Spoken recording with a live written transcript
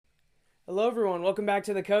Hello, everyone. Welcome back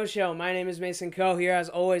to the Coe Show. My name is Mason Coe, here as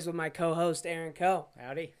always with my co-host Aaron Coe.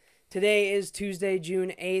 Howdy. Today is Tuesday,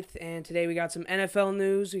 June 8th, and today we got some NFL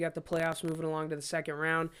news. We got the playoffs moving along to the second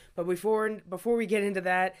round. But before we get into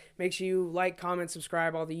that, make sure you like, comment,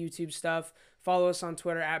 subscribe, all the YouTube stuff. Follow us on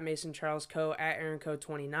Twitter at Mason Charles Coe, at Aaron Coe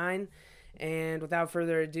 29. And without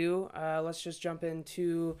further ado, let's just jump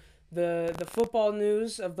into the football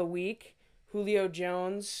news of the week. Julio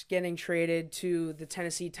Jones getting traded to the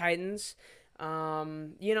Tennessee Titans.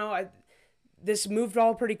 This moved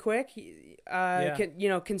all pretty quick.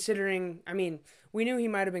 Considering, we knew he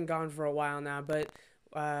might have been gone for a while now, but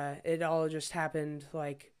it all just happened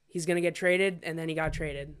like he's going to get traded, and then he got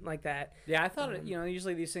traded like that. Yeah, I thought,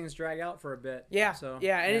 usually these things drag out for a bit. Yeah, so,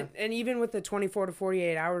 and even with the 24 to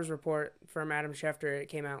 48 hours report from Adam Schefter, it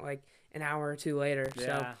came out like an hour or two later.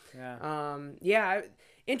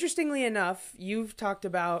 Interestingly enough, you've talked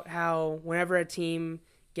about how whenever a team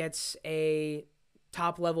gets a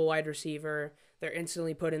top-level wide receiver, they're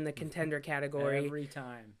instantly put in the contender category.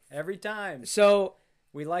 Every time. So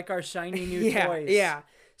we like our shiny new toys. Yeah.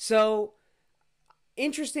 So,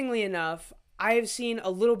 interestingly enough, I have seen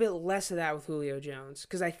a little bit less of that with Julio Jones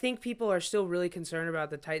because I think people are still really concerned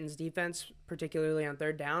about the Titans' defense, particularly on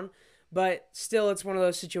third down. But still, it's one of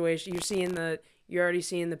those situations you're already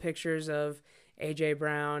seeing the pictures of A.J.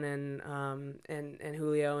 Brown and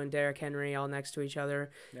Julio and Derrick Henry all next to each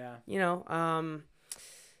other. Yeah.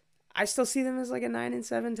 I still see them as like a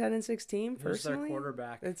 9-7, 10-6 team personally. Who's their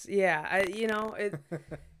quarterback?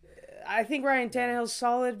 I think Ryan Tannehill's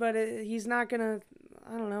solid, but he's not gonna.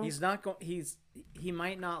 I don't know. He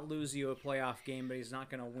might not lose you a playoff game, but he's not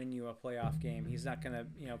gonna win you a playoff game. He's not gonna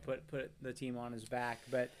put the team on his back.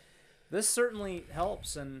 But this certainly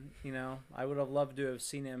helps, and I would have loved to have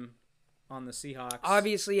seen him on the Seahawks.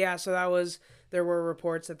 Obviously, yeah. So there were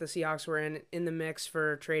reports that the Seahawks were in the mix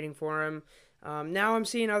for trading for him. Now I'm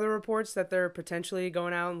seeing other reports that they're potentially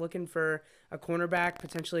going out and looking for a cornerback,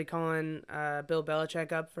 potentially calling Bill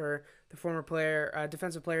Belichick up for the former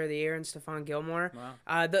defensive player of the year, and Stephon Gilmore.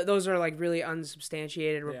 Wow. Those are like really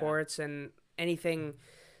unsubstantiated reports, and anything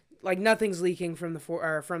like nothing's leaking from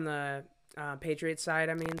the Patriots side.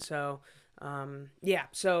 So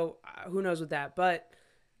who knows with that, but.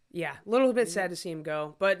 Yeah, a little bit sad to see him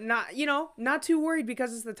go, but not too worried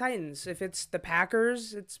because it's the Titans. If it's the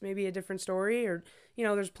Packers, it's maybe a different story, or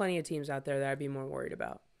there's plenty of teams out there that I'd be more worried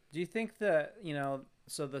about. Do you think so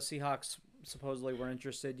the Seahawks supposedly were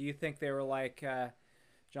interested? Do you think they were like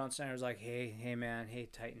John Snyder's like, hey man, hey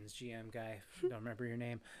Titans GM guy, don't remember your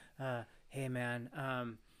name, hey man,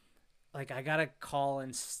 I gotta call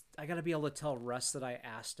and I gotta be able to tell Russ that I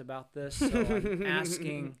asked about this. So I'm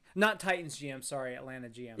asking, not Titans GM, sorry, Atlanta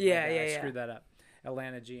GM. I screwed that up.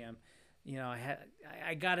 Atlanta GM.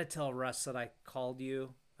 I gotta tell Russ that I called you.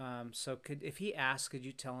 So if he asks, could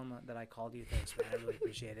you tell him that I called you? Thanks, man. I really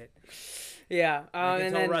appreciate it. Yeah.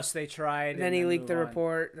 And tell Russ they tried. Then he leaked the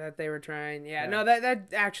report that they were trying. Yeah. No, that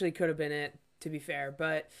actually could have been it, to be fair,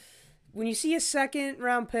 but. When you see a second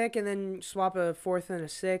round pick and then swap a fourth and a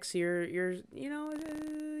sixth, you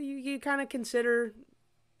kind of consider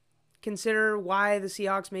why the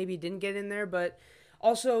Seahawks maybe didn't get in there, but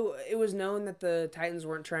also it was known that the Titans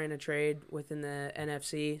weren't trying to trade within the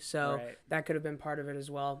NFC, so that could have been part of it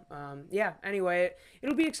as well. Anyway,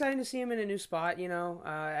 it'll be exciting to see him in a new spot,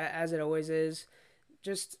 as it always is.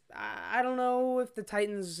 Just, I don't know if the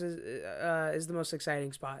Titans is the most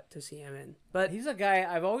exciting spot to see him in. But he's a guy,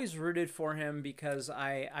 I've always rooted for him because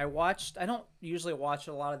I don't usually watch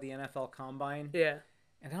a lot of the NFL Combine. Yeah.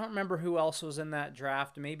 And I don't remember who else was in that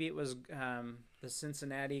draft. Maybe it was the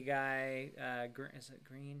Cincinnati guy. Is it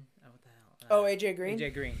Green? What the hell? A.J. Green? A.J.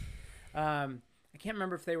 Green. I can't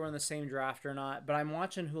remember if they were in the same draft or not, but I'm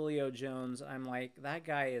watching Julio Jones. I'm like, that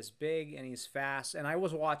guy is big and he's fast. And I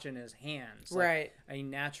was watching his hands. Right. Like a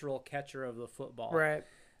natural catcher of the football. Right.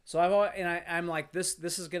 So I'm like, this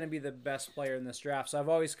is going to be the best player in this draft. So I've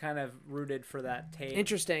always kind of rooted for that tape.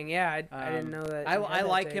 Interesting. Yeah, I didn't know that. I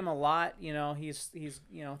like him a lot. He's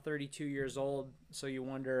 32 years old. So you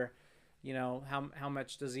wonder, how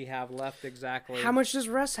much does he have left exactly? How much does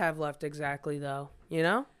Russ have left exactly, though?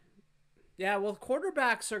 Yeah, well,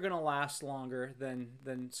 quarterbacks are going to last longer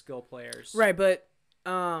than skill players. Right, but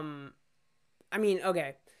okay, let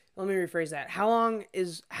me rephrase that. How long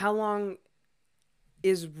is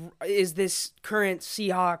this current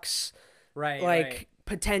Seahawks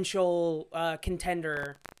potential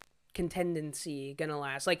contendency going to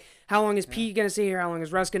last? Like, how long is Pete going to stay here? How long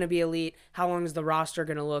is Russ going to be elite? How long is the roster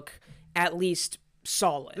going to look at least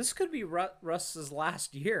solid. This could be Russ's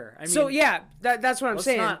last year. I mean, so yeah, that's what I'm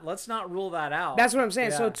saying. Let's not rule that out. That's what I'm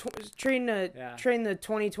saying. Yeah. So train the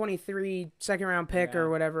 2023 second round pick or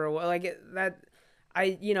whatever, like that.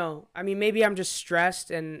 I mean, maybe I'm just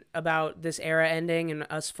stressed and about this era ending and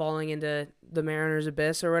us falling into the Mariners'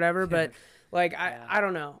 abyss or whatever. But like, I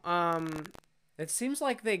don't know. It seems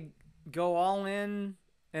like they go all in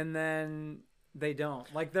and then they don't.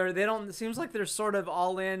 Like they don't. It seems like they're sort of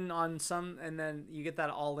all in on some, and then you get that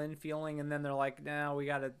all in feeling, and then they're like, "No, we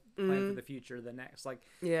got to plan for the future, the next." Like,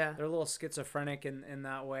 they're a little schizophrenic in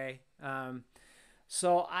that way.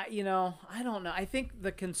 So I don't know. I think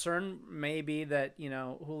the concern may be that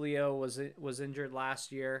Julio was injured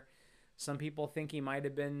last year. Some people think he might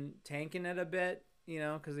have been tanking it a bit,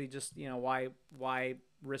 because he just why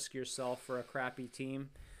risk yourself for a crappy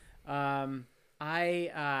team. I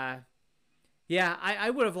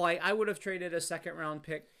would have traded a second round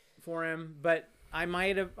pick for him, but I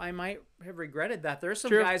might have regretted that. There's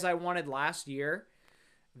some guys I wanted last year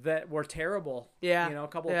that were terrible. Yeah. A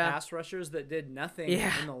couple of pass rushers that did nothing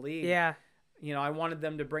in the league. Yeah. I wanted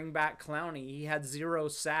them to bring back Clowney. He had 0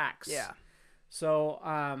 sacks. Yeah. So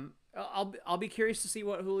I'll be curious to see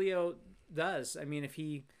what Julio does. I mean, if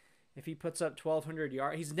he puts up 1,200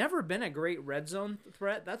 yards, he's never been a great red zone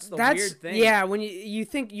threat. That's weird thing. Yeah, when you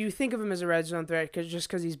think of him as a red zone threat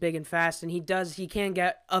because he's big and fast, and he can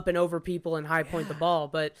get up and over people and high point the ball.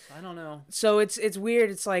 But I don't know. So it's weird.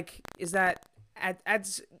 It's like, is that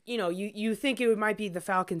you think it might be the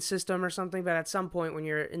Falcons system or something, but at some point when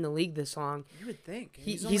you're in the league this long, you would think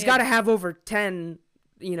he's got to have over 10.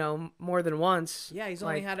 More than once. Yeah, he's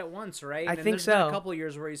only had it once, right? I think so. Been a couple of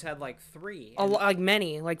years where he's had like 3. Like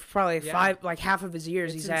many, like probably 5, like half of his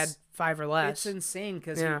years he's had 5 or less. It's insane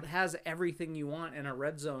because he has everything you want in a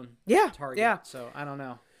red zone target. Yeah. So I don't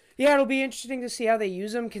know. Yeah, it'll be interesting to see how they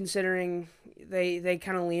use him, considering they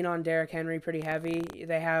kind of lean on Derrick Henry pretty heavy.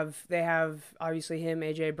 They have obviously him,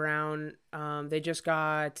 AJ Brown. They just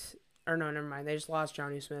got, or no, never mind. They just lost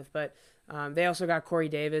Johnny Smith, but they also got Corey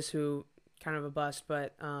Davis, who kind of a bust,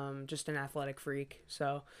 but just an athletic freak.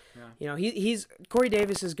 So, he's Corey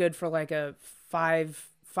Davis is good for like a 5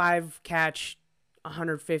 catch,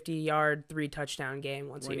 150-yard, 3 touchdown game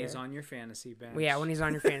once a year. When he's on your fantasy bench. Well, yeah, when he's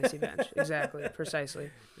on your fantasy bench. Exactly, precisely.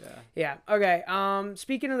 Yeah. Okay.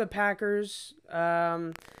 Speaking of the Packers,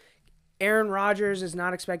 Aaron Rodgers is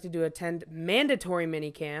not expected to attend mandatory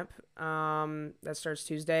minicamp. That starts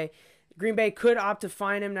Tuesday. Green Bay could opt to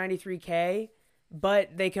fine him $93K.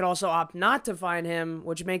 But they could also opt not to fine him,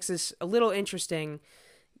 which makes this a little interesting.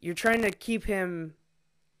 You're trying to keep him,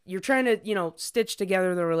 stitch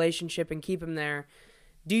together the relationship and keep him there.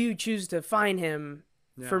 Do you choose to fine him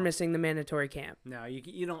for missing the mandatory camp? No,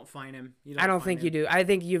 you don't fine him. I don't think you do. I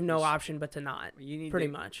think you have no option but to not. You need pretty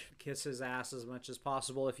to much kiss his ass as much as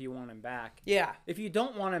possible if you want him back. Yeah. If you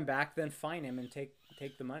don't want him back, then fine him and take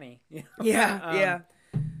the money. Yeah.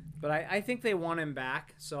 But I think they want him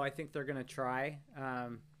back, so I think they're gonna try.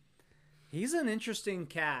 He's an interesting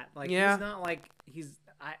cat. Like he's not like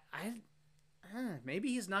maybe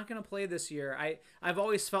he's not gonna play this year. I've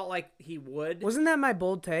always felt like he would. Wasn't that my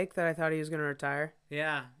bold take that I thought he was gonna retire?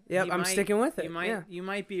 Yeah. Yep. I'm sticking with it. You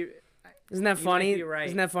might be. Isn't that funny? Right.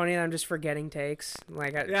 Isn't that funny that I'm just forgetting takes?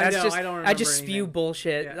 Like I don't remember I just spew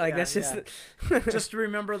bullshit. Just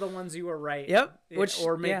remember the ones you were right. Yep.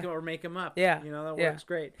 Or make them up. Yeah. That works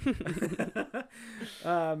great.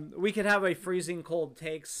 We could have a freezing cold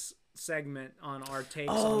takes segment on our takes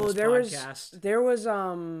on this podcast. There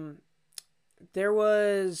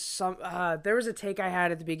was a take I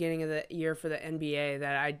had at the beginning of the year for the NBA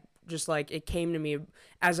that I just it came to me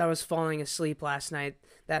as I was falling asleep last night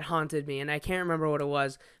that haunted me, and I can't remember what it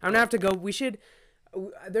was. I'm gonna have to go.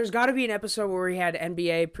 There's got to be an episode where we had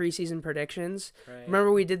NBA preseason predictions. Right.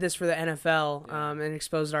 Remember we did this for the NFL and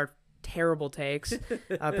exposed our terrible takes,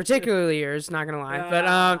 particularly yours. Not gonna lie, but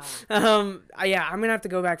I'm gonna have to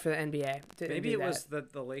go back for the NBA. Maybe it was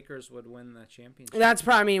that the Lakers would win the championship. That's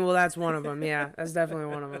probably that's one of them. Yeah, that's definitely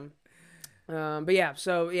one of them. What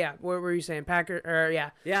were you saying? Packer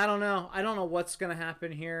I don't know. I don't know what's gonna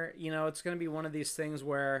happen here. It's gonna be one of these things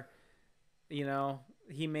where,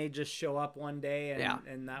 he may just show up one day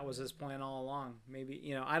and that was his plan all along.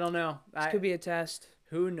 Maybe I don't know. This could be a test.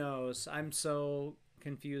 Who knows? I'm so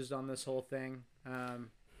confused on this whole thing.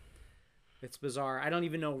 It's bizarre. I don't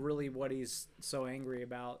even know really what he's so angry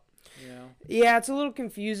about. Yeah, it's a little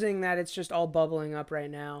confusing that it's just all bubbling up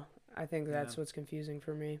right now. I think that's what's confusing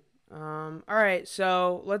for me. All right,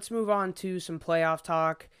 so let's move on to some playoff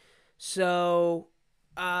talk. So,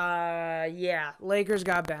 Lakers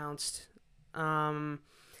got bounced.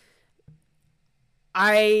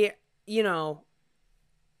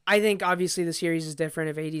 I think obviously the series is different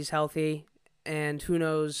if AD's healthy, and who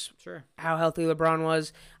knows how healthy LeBron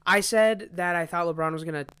was. I said that I thought LeBron was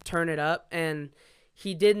going to turn it up, and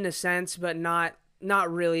he did in a sense, but not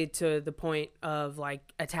really to the point of like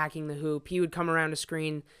attacking the hoop. He would come around a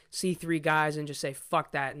screen, see 3 guys, and just say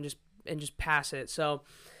fuck that, and just pass it. So,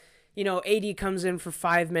 AD comes in for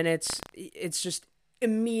 5 minutes. It's just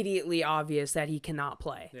immediately obvious that he cannot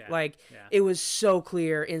play. It was so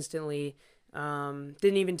clear instantly. Didn't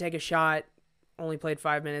even take a shot. Only played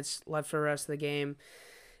 5 minutes left for the rest of the game.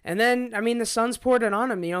 And then, the Suns poured it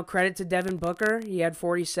on him. Credit to Devin Booker. He had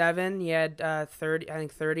 47. He had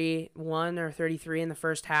 31 or 33 in the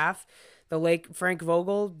first half. Frank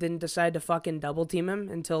Vogel didn't decide to fucking double team him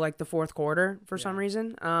until like the fourth quarter for some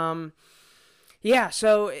reason. So,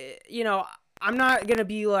 I'm not going to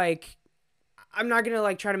be like, I'm not going to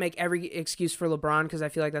like try to make every excuse for LeBron because I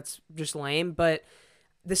feel like that's just lame. But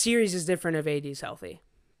the series is different if AD's healthy.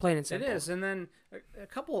 Plain and simple. It is. And then a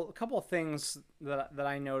couple of things that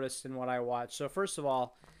I noticed in what I watched. So first of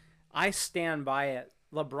all, I stand by it.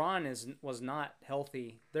 LeBron was not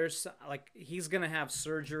healthy. There's he's going to have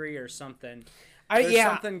surgery or something. There's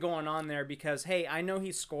something going on there because, hey, I know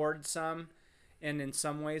he scored some and in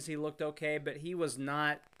some ways he looked okay, but he was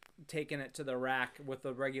not taking it to the rack with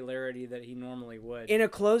the regularity that he normally would. In a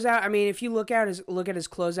closeout, if you look at his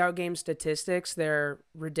closeout game statistics, they're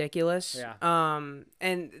ridiculous. Yeah.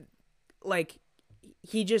 And like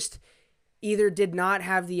he just either did not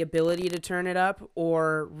have the ability to turn it up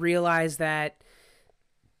or realize that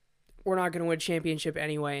we're not going to win championship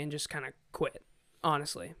anyway and just kind of quit,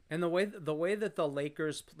 honestly. And the way that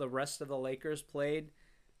the rest of the Lakers played,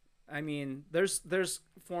 there's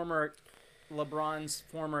LeBron's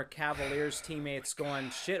former Cavaliers teammates going,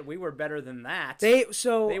 shit, we were better than that. They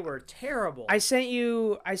were terrible.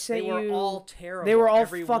 They were all terrible. They were all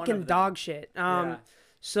fucking dog shit.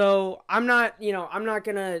 So I'm not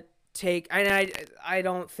gonna take, and I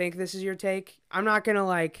don't think this is your take. I'm not gonna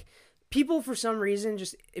like, people for some reason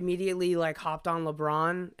just immediately like hopped on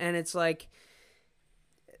LeBron, and it's like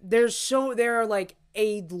there are like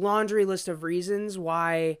a laundry list of reasons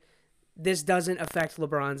why this doesn't affect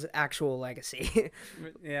LeBron's actual legacy.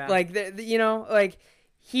 Yeah. Like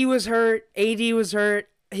he was hurt, AD was hurt,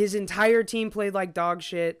 his entire team played like dog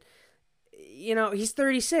shit. He's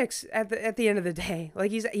 36 at the end of the day.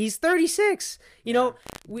 Like he's 36.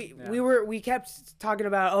 We kept talking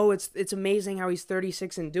about, it's amazing how he's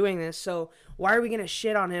 36 and doing this. So why are we going to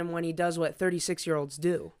shit on him when he does what 36-year-olds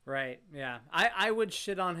do? Right. Yeah. I would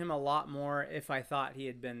shit on him a lot more if I thought he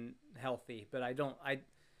had been healthy, but I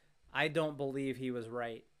don't believe he was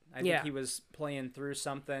right. I think he was playing through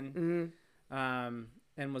something,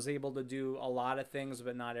 and was able to do a lot of things,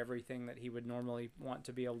 but not everything that he would normally want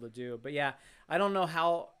to be able to do. But yeah, I don't know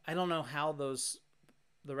how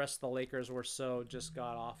the rest of the Lakers were so just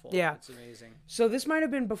god awful. Yeah, it's amazing. So this might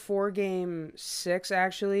have been before Game 6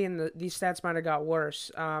 actually, and these stats might have got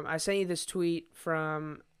worse. I sent you this tweet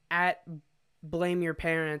from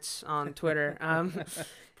 @BlameYourParents on Twitter.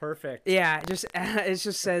 Perfect. Yeah, it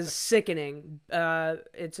just says sickening.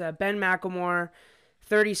 It's Ben McLemore,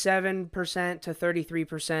 37% to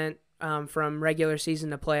 33% from regular season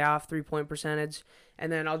to playoff 3-point percentage,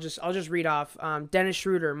 and then I'll just read off. Dennis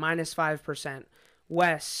Schroeder -5%,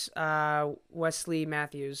 Wesley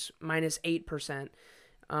Matthews -8%,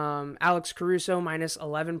 Alex Caruso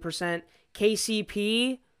 -11%,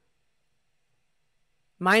 KCP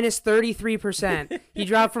 -33%. He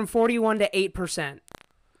dropped from 41 to 8%.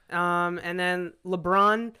 And then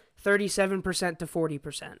LeBron 37% to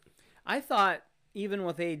 40%. I thought even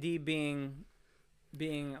with AD being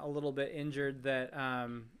a little bit injured that I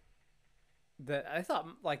thought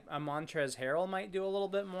like a Montrezl Harrell might do a little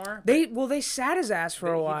bit more. They sat his ass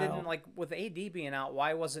for a while. He didn't, like with AD being out.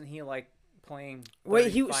 Why wasn't he like playing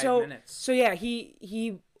 5 minutes? So yeah,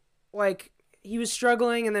 he was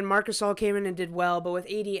struggling, and then Marc Gasol came in and did well. But with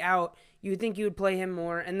AD out, you would think you would play him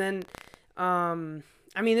more, and then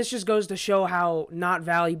this just goes to show how not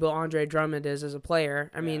valuable Andre Drummond is as a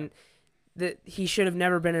player. That he should have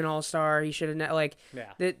never been an all-star. He should have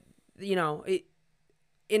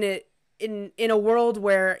in a world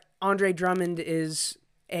where Andre Drummond is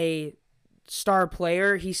a star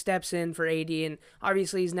player, he steps in for AD, and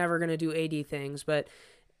obviously he's never going to do AD things, but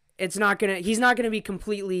he's not going to be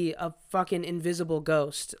completely a fucking invisible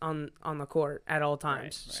ghost on the court at all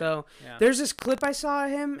times. Right. So there's this clip I saw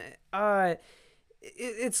of him.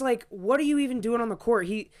 It's like, what are you even doing on the court?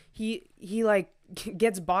 He like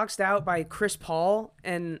gets boxed out by Chris Paul,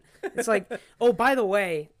 and it's like, oh, by the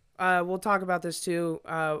way, we'll talk about this too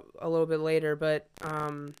a little bit later, but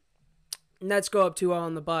Nets go up 2-0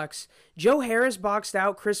 on the Bucks. Joe Harris boxed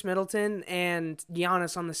out Chris Middleton and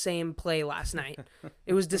Giannis on the same play last night.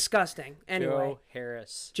 It was disgusting. Anyway,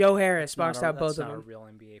 Joe Harris boxed out both of them. That's not a real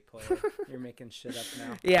NBA player. You're making shit up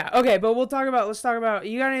now. Yeah. Okay, but let's talk about.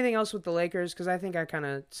 You got anything else with the Lakers? Because I think I kind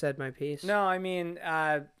of said my piece. No, I mean,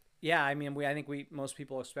 I think most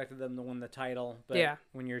people expected them to win the title, but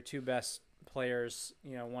when your two best players,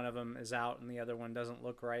 one of them is out and the other one doesn't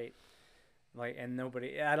look right. And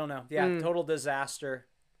nobody, I don't know. Yeah, total disaster.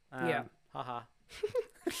 Haha.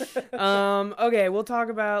 Okay, we'll talk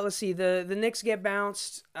about, let's see, the Knicks get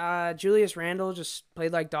bounced. Julius Randle just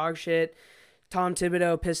played like dog shit. Tom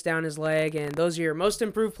Thibodeau pissed down his leg, and those are your most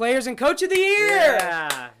improved players and coach of the year.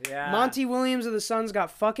 Yeah. Monty Williams of the Suns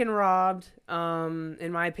got fucking robbed,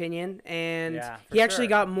 in my opinion, and he actually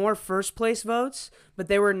got more first place votes, but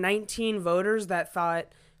there were 19 voters that thought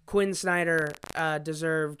Quinn Snyder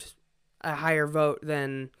deserved a higher vote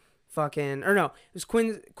than it was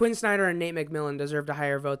Quinn Snyder and Nate McMillan deserved a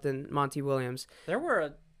higher vote than Monty Williams. There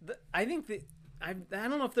were, I don't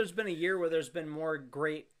know if there's been a year where there's been more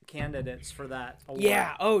great candidates for that award.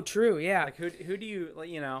 Yeah. Oh, true. Yeah. Like who do you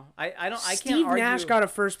I can't argue. Steve Nash got a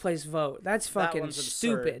first place vote. That's fucking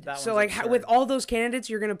stupid. So with all those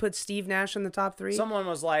candidates, you're gonna put Steve Nash in the top 3? Someone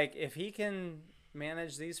was like, if he can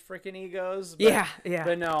manage these freaking egos. But,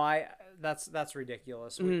 But no, that's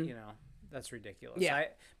ridiculous. That's ridiculous. Yeah.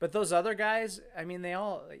 But those other guys, I mean, they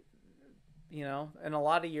all, in a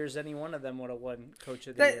lot of years, any one of them would have won Coach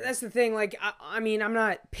of the Year. That's the thing. Like, I mean, I'm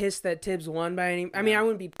not pissed that Tibbs won by any. I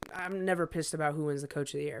mean, I'm never pissed about who wins the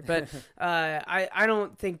Coach of the Year. But I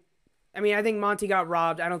don't think. I mean, I think Monty got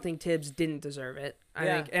robbed. I don't think Tibbs didn't deserve it.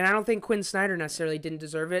 I don't think Quinn Snyder necessarily didn't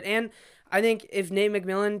deserve it. And I think if Nate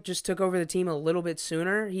McMillan just took over the team a little bit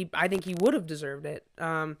sooner, I think he would have deserved it.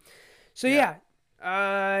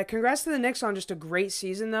 Congrats to the Knicks on just a great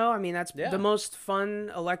season, though. I mean, that's the most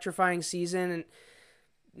fun, electrifying season, and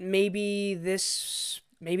maybe this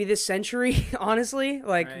century. Honestly,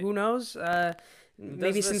 who knows?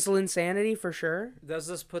 Maybe since Linsanity, for sure. Does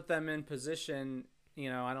this put them in position?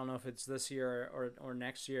 I don't know if it's this year or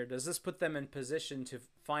next year. Does this put them in position to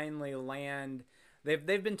finally land?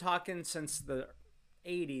 They've been talking since the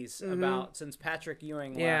 80s about since Patrick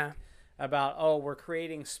Ewing left about we're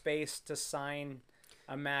creating space to sign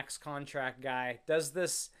a max contract guy. Does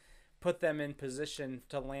this put them in position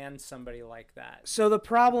to land somebody like that? So the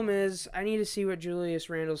problem is, I need to see what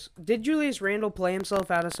did Julius Randle play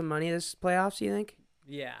himself out of some money this playoffs, you think?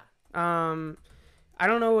 Yeah. I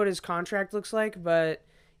don't know what his contract looks like, but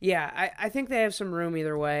yeah, I think they have some room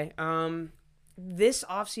either way. This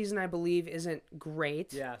offseason, I believe, isn't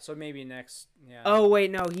great. Yeah, so maybe next. Yeah. Oh, wait,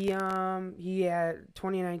 no. He had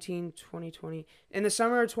 2019, 2020. In the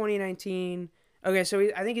summer of 2019. Okay, so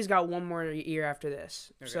I think he's got one more year after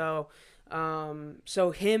this. Okay.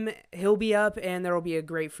 So he'll be up, and there will be a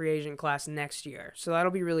great free agent class next year. So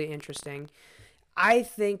that'll be really interesting. I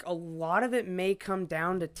think a lot of it may come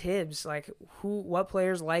down to Tibbs, like what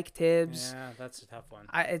players like Tibbs. Yeah, that's a tough one.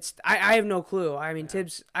 I have no clue. I mean,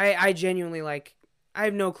 Tibbs. I genuinely I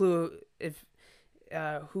have no clue if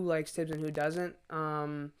who likes Tibbs and who doesn't.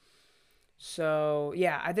 So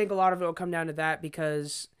yeah, I think a lot of it will come down to that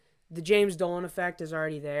because the James Dolan effect is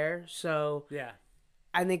already there. So yeah,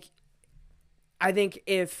 I think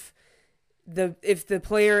if the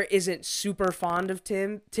player isn't super fond of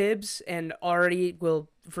Tibbs and already will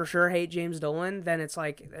for sure hate James Dolan, then it's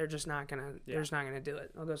like they're just not gonna do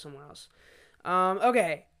it. They'll go somewhere else.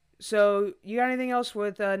 Okay, so you got anything else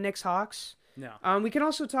with Knicks Hawks? No. We can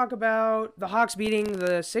also talk about the Hawks beating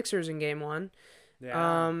the Sixers in Game 1.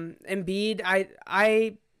 Yeah. Embiid,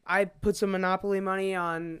 I put some Monopoly money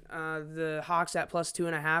on the Hawks at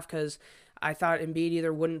 +2.5 because I thought Embiid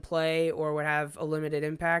either wouldn't play or would have a limited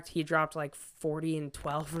impact. He dropped like 40 and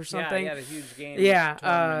 12 or something. Yeah, he had a huge game. Yeah.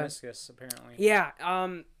 Meniscus, apparently. Yeah.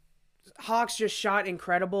 Hawks just shot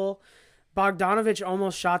incredible. Bogdanovich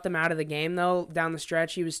almost shot them out of the game, though, down the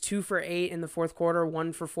stretch. He was 2 for 8 in the fourth quarter,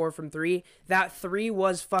 1 for 4 from 3. That 3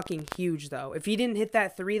 was fucking huge, though. If he didn't hit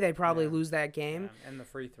that 3, they'd probably lose that game. Yeah. And the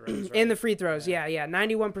free throws, right? And the free throws, yeah.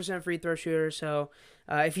 91% free throw shooter, so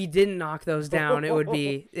if he didn't knock those down, it would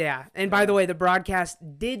be, yeah. And by the way, the broadcast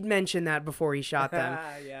did mention that before he shot them.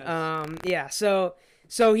 Yes.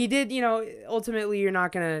 So he did, ultimately you're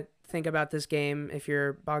not going to think about this game if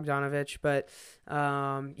you're Bogdanovich, but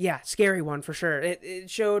scary one for sure. It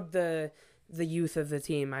showed the youth of the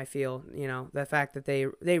team. I feel the fact that they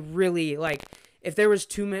really if there was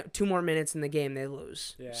two more minutes in the game, they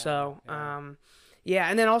lose. Yeah, so and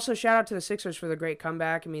then also shout out to the Sixers for the great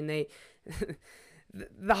comeback. I mean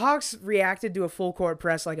the Hawks reacted to a full court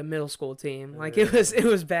press like a middle school team. Like it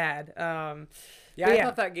was bad. I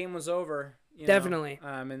thought that game was over. Definitely.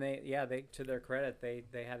 And they to their credit,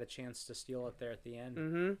 they had a chance to steal it there at the end.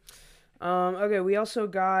 Mm-hmm. Okay, we also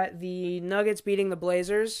got the Nuggets beating the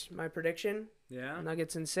Blazers. My prediction. Yeah.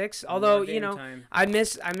 Nuggets in 6. Although time. I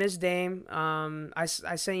miss Dame. I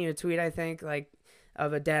sent you a tweet, I think, like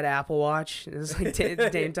of a dead Apple Watch. It was like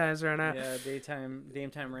Dame time's run out. Yeah, Dame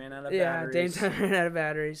time ran out of batteries. Yeah, Dame time ran out of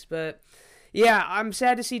batteries. But yeah, I'm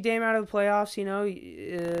sad to see Dame out of the playoffs.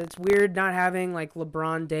 It's weird not having like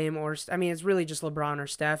LeBron, Dame, it's really just LeBron or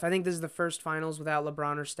Steph. I think this is the first finals without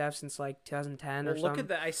LeBron or Steph since like 2010 or something. Look at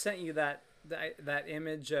that! I sent you that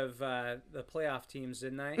image of the playoff teams,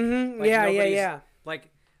 didn't I? Mm-hmm. Like yeah. Like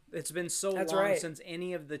it's been so That's long right. since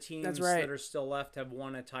any of the teams right. that are still left have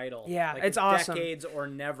won a title. Yeah, like it's awesome. Decades or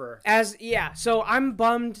never. So I'm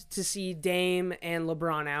bummed to see Dame and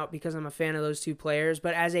LeBron out because I'm a fan of those two players.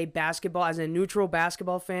 But as a neutral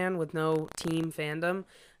basketball fan with no team fandom,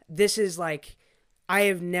 this is like I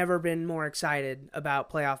have never been more excited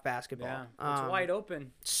about playoff basketball. Yeah, it's wide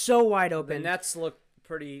open. So wide open. The Nets look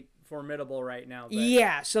pretty formidable right now.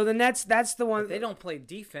 Yeah, so the Nets, that's the one. They don't play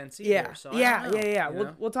defense either. Yeah.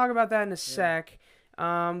 We'll talk about that in a sec.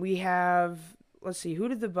 We have, let's see, who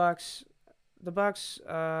did the Bucks? The Bucks.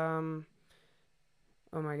 Oh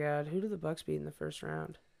my God, who did the Bucks beat in the first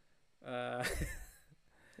round?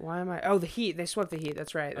 Why am I? Oh, the Heat. They swept the Heat.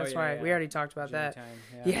 That's right. That's right. Yeah. We already talked about Jimmy that. Time,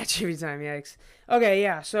 yeah, Jimmy time. Yikes. Okay,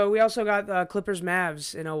 yeah. So we also got Clippers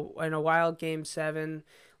Mavs in a wild game 7.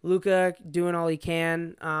 Luka doing all he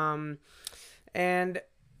can. And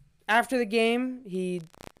after the game, he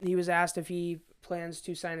was asked if he plans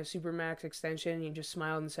to sign a Supermax extension. He just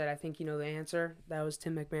smiled and said, "I think you know the answer." That was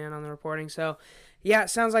Tim McMahon on the reporting. So, yeah, it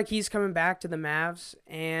sounds like he's coming back to the Mavs.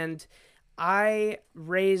 And I'm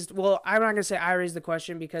not going to say I raised the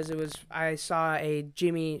question because I saw a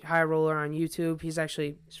Jimmy High Roller on YouTube. He's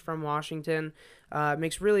from Washington.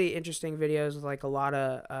 Makes really interesting videos with like a lot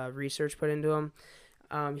of research put into them.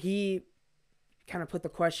 He kind of put the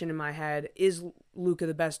question in my head, is Luka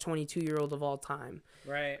the best 22-year-old of all time?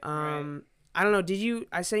 Right. I don't know.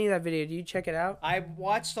 I sent you that video. Did you check it out? I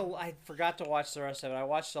forgot to watch the rest of it. I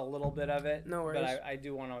watched a little bit of it. No worries. But I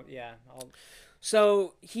do want to,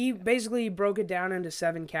 So he basically broke it down into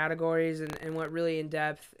 7 categories and went really in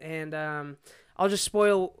depth. And I'll just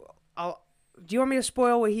spoil. Do you want me to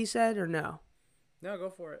spoil what he said or no? No, go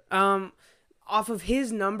for it. Off of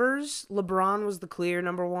his numbers, LeBron was the clear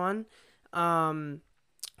number 1,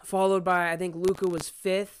 followed by I think Luka was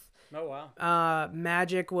 5th. Oh wow.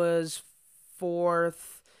 Magic was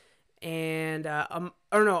 4th, and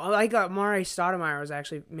I got Amare Stoudemire was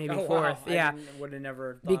actually maybe 4th. Wow. Yeah, would have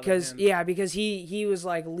never thought because of him. because he was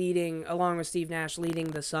like leading along with Steve Nash,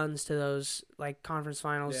 leading the Suns to those like conference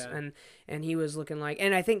finals, and he was looking like,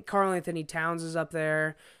 and I think Karl Anthony Towns is up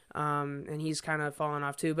there. And he's kind of fallen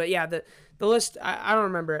off too. But yeah, the list, I don't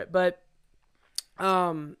remember it. But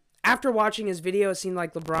after watching his video, it seemed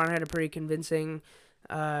like LeBron had a pretty convincing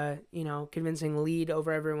lead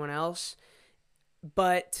over everyone else.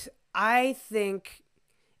 But I think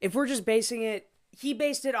if we're just basing it, he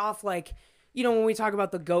based it off like, when we talk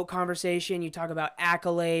about the GOAT conversation, you talk about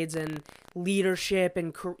accolades and leadership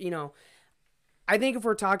and, I think if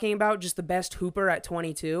we're talking about just the best hooper at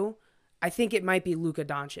 22, I think it might be Luka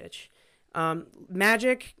Doncic.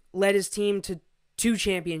 Magic led his team to 2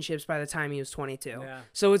 championships by the time he was 22. Yeah.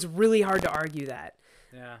 So it's really hard to argue that.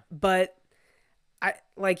 Yeah. But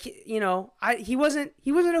he wasn't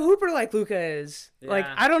a hooper like Luka is. Yeah. Like,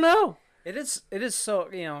 I don't know. It is so,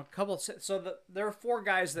 there are 4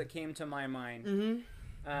 guys that came to my mind.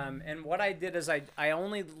 Mm-hmm. And what I did is I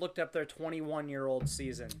only looked up their 21-year-old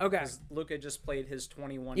season. Okay. Because Luka just played his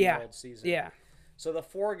 21-year-old season. Yeah. So the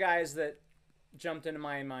 4 guys that jumped into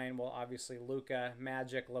my mind, well, obviously Luka,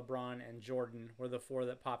 Magic, LeBron, and Jordan were the 4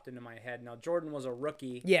 that popped into my head. Now, Jordan was a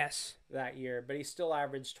rookie that year, but he still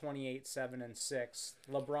averaged 28, 7, and 6.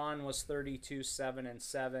 LeBron was 32, 7, and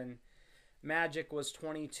 7. Magic was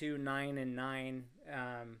 22, 9, and 9.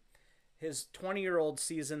 His 20-year-old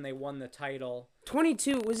season, they won the title.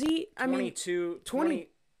 22, was he?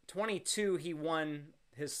 22, he won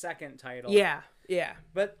his second title. Yeah.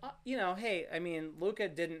 But, hey, I mean, Luka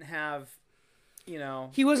didn't have,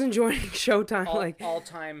 he wasn't joining Showtime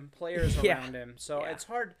all-time players around him. So it's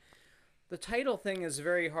hard. The title thing is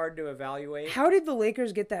very hard to evaluate. How did the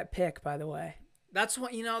Lakers get that pick, by the way? That's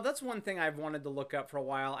one thing I've wanted to look up for a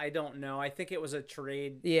while. I don't know. I think it was a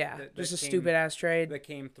trade. Yeah, just a stupid-ass trade that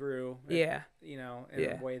came through. Yeah, in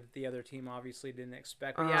a way that the other team obviously didn't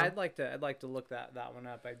expect. But I'd like to look that one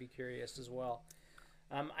up. I'd be curious as well.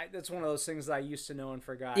 That's one of those things that I used to know and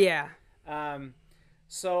forgot. Yeah.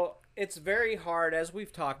 So it's very hard, as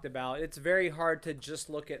we've talked about, it's very hard to just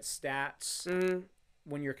look at stats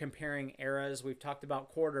when you're comparing eras. We've talked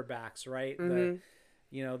about quarterbacks, right? The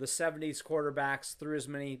 70s quarterbacks threw as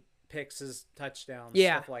many picks as touchdowns,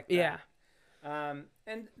 stuff like that. Yeah.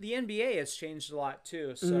 And the NBA has changed a lot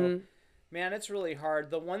too. So, man, it's really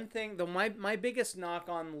hard. The one thing, my biggest knock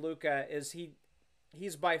on Luka is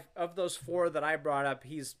he's of those four that I brought up,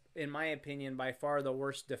 he's, in my opinion, by far the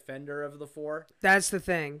worst defender of the four. That's the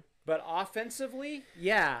thing. But offensively,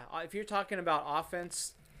 yeah, if you're talking about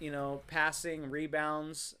offense, passing,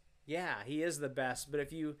 rebounds, yeah, he is the best. But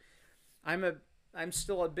I'm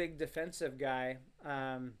still a big defensive guy.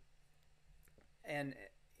 And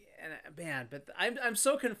man, but I'm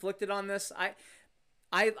so conflicted on this.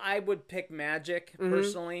 I would pick Magic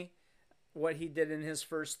personally. What he did in his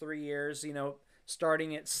first 3 years,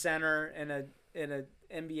 starting at center in a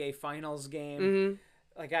NBA Finals game.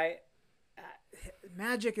 Like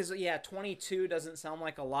Magic is 22 doesn't sound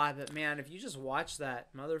like a lot, but man, if you just watch that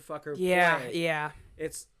motherfucker play,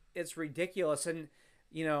 it's ridiculous. And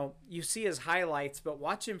you see his highlights, but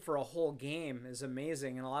watch him for a whole game is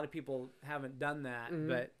amazing, and a lot of people haven't done that.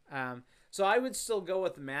 But so I would still go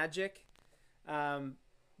with Magic,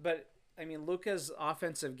 but I mean, Luka's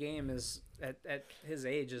offensive game is at his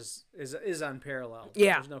age is unparalleled.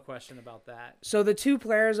 Yeah, there's no question about that. So the two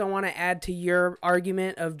players I want to add to your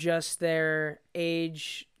argument of just their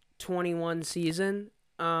age 21 season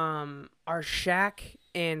are Shaq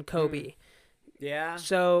and Kobe. Yeah.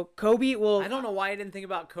 So Kobe will. I don't know why I didn't think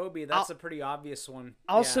about Kobe. That's a pretty obvious one.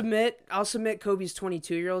 I'll submit Kobe's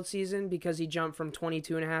 22-year-old season because he jumped from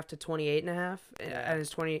 22.5 to 28.5 at his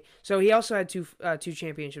 20. So he also had two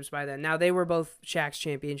championships by then. Now they were both Shaq's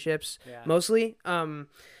championships mostly.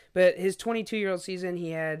 But his 22-year-old season he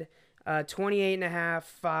had 28.5,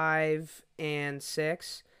 5, and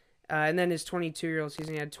 6. And then his 22-year-old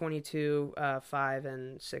season he had 22, 5,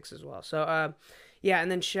 and 6 as well. So yeah,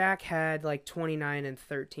 and then Shaq had like 29 and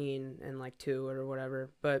 13 and like 2 or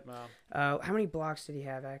whatever. But how many blocks did he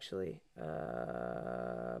have actually?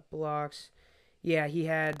 Blocks. Yeah, he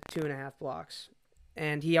had 2.5 blocks.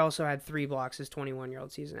 And he also had 3 blocks his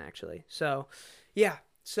 21-year-old season actually. So, yeah.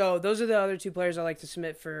 So those are the other two players I like to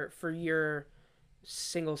submit for your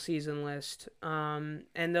single season list. And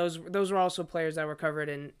those were also players that were covered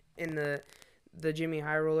in the Jimmy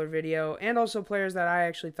High Roller video, and also players that I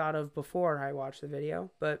actually thought of before I watched the video.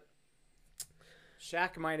 But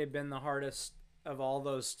Shaq might have been the hardest of all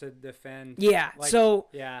those to defend. Yeah,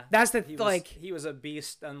 that's he was a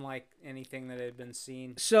beast unlike anything that had been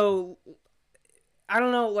seen. So I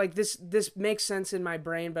don't know, like this makes sense in my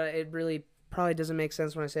brain, but it really probably doesn't make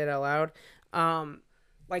sense when I say it out loud.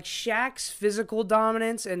 Like Shaq's physical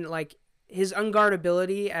dominance and like his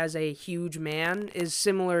unguardability as a huge man is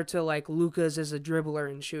similar to like Luka's as a dribbler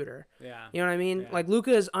and shooter. Yeah. You know what I mean? Yeah. Like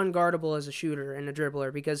Luka is unguardable as a shooter and a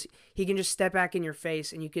dribbler because he can just step back in your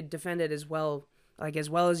face and you could defend it as well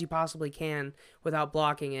as you possibly can without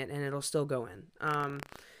blocking it, and it'll still go in.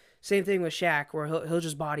 Same thing with Shaq, where he'll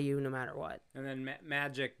just body you no matter what. And then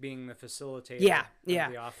Magic being the facilitator of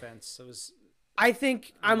the offense. It was I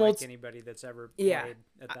think anybody that's ever played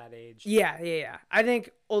at that age. Yeah. I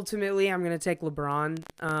think ultimately I'm gonna take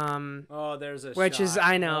LeBron. There's a which shot. Is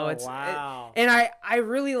I know wow. And I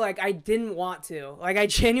really I didn't want to I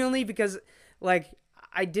genuinely because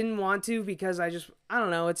I didn't want to because I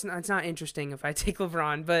don't know, it's not interesting if I take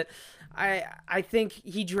LeBron, but I think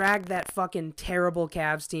he dragged that fucking terrible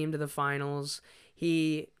Cavs team to the finals.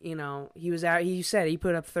 He was out. He said he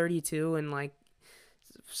put up 32 and like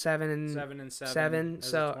 7 and 7.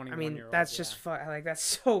 So I mean, that's just that's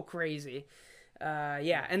so crazy.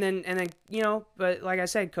 And then but like I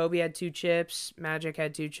said, Kobe had 2 chips, Magic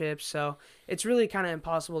had 2 chips, so it's really kind of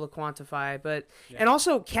impossible to quantify. But and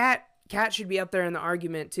also Cat should be up there in the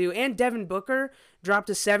argument too. And Devin Booker dropped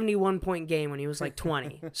a 71-point game when he was like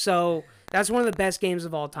 20. So that's one of the best games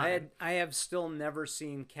of all time. I have still never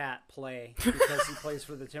seen Cat play because he plays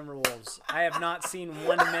for the Timberwolves. I have not seen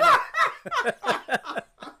 1 minute.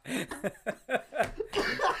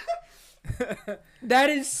 That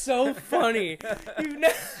is so funny.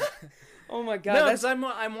 Oh my god!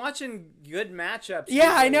 No, I'm watching good matchups.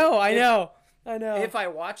 Yeah, usually. I know. If I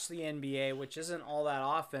watch the NBA, which isn't all that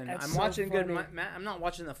often, I'm watching good. I'm not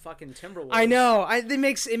watching the fucking Timberwolves. I know. It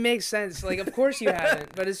makes sense. Like, of course you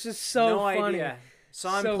haven't, but it's just so funny. Idea. So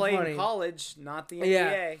I'm playing college, not the NBA.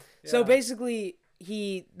 Yeah. So basically,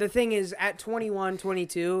 the thing is, at 21,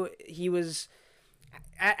 22, he was.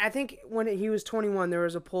 I think when he was 21, there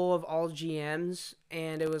was a poll of all GMs,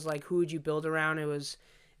 and it was like, who would you build around? It was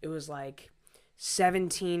like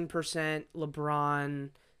 17% LeBron,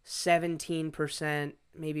 17%,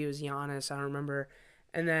 maybe it was Giannis, I don't remember,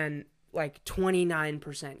 and then like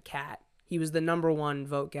 29% Cat. He was the number one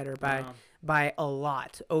vote getter by a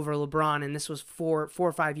lot over LeBron, and this was 4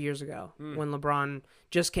 or 5 years ago when LeBron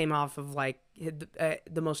just came off of like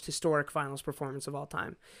the most historic finals performance of all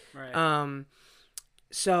time. Right.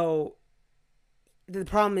 So the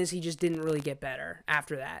problem is he just didn't really get better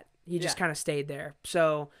after that. He just kind of stayed there.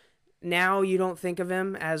 So now you don't think of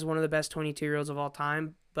him as one of the best 22-year-olds of all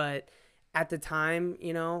time, but at the time,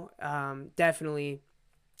 definitely,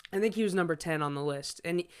 I think he was number 10 on the list.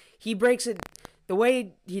 And he breaks it, the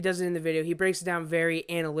way he does it in the video, he breaks it down very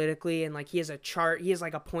analytically, and like he has a chart, he has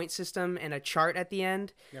like a point system and a chart at the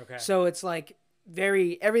end. Okay. So it's like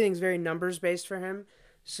everything's very numbers based for him.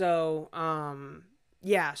 So,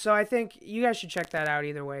 yeah, so I think you guys should check that out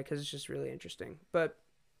either way because it's just really interesting. But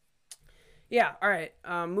yeah, all right.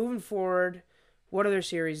 Moving forward, what other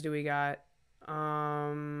series do we got?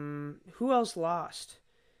 Who else lost?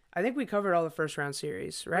 I think we covered all the first round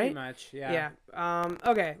series, right? Pretty much, yeah. Yeah.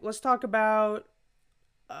 Okay, let's talk about.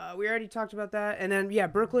 We already talked about that, and then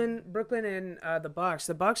Brooklyn, and the Bucks.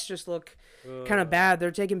 The Bucks just look kind of bad.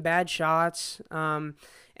 They're taking bad shots. And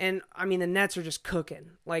I mean the Nets are just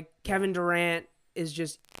cooking. Like Kevin Durant is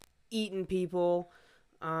just eating people.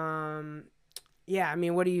 Yeah, I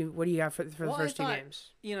mean, what do you got for the first two games?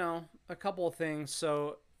 A couple of things.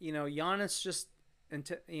 So, Giannis just,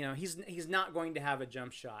 he's not going to have a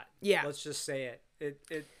jump shot. Yeah. Let's just say it.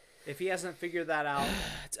 If he hasn't figured that out,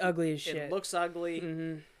 it's ugly as shit. It looks ugly.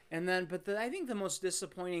 Mm-hmm. And then, I think the most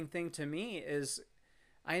disappointing thing to me is,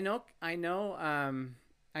 I know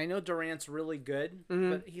Durant's really good,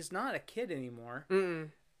 but he's not a kid anymore. Mm-mm.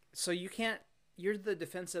 So you can't. You're the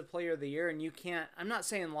defensive player of the year, and you can't. I'm not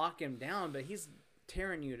saying lock him down, but he's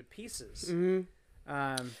tearing you to pieces.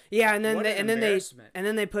 Mm-hmm. Yeah, and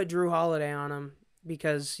then they put Drew Holiday on him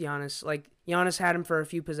because Giannis had him for a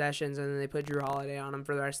few possessions, and then they put Drew Holiday on him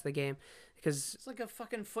for the rest of the game because it's like a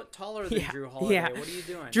fucking foot taller than Drew Holiday. Yeah. What are you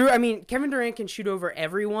doing? Kevin Durant can shoot over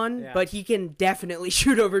everyone, but he can definitely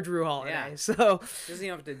shoot over Drew Holiday. Yeah. So doesn't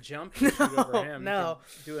even have to jump to shoot over him. No,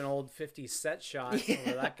 do an old 50 set shot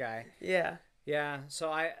over that guy. Yeah. Yeah,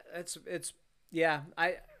 so I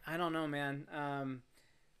don't know, man.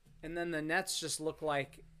 And then the Nets just look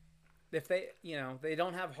like if they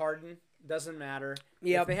don't have Harden, doesn't matter.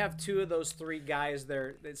 Yep. If they have two of those three guys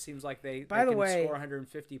there, it seems like they can score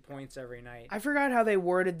 150 points every night. I forgot how they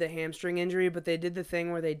worded the hamstring injury, but they did the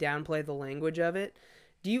thing where they downplayed the language of it.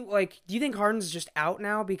 Do you think Harden's just out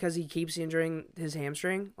now because he keeps injuring his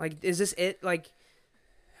hamstring? Like, is this it? Like,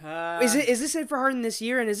 is this it for Harden this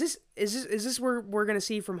year? And is this where we're gonna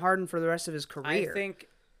see from Harden for the rest of his career?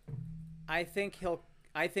 I think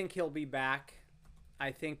he'll be back.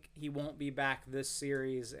 I think he won't be back this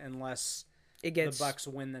series unless the Bucks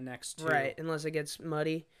win the next two. Right, unless it gets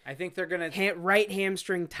muddy. I think they're gonna right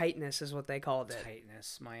hamstring tightness is what they called it.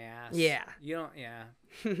 Tightness, my ass. Yeah. You don't. Yeah.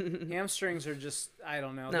 Hamstrings are just. I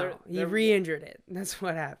don't know. No, he re-injured it. That's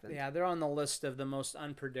what happened. Yeah, they're on the list of the most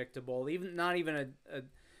unpredictable. Not even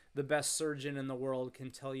the best surgeon in the world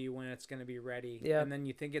can tell you when it's going to be ready. Yeah. And then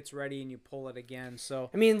you think it's ready and you pull it again. So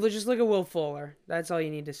I mean, just look at Will Fuller. That's all you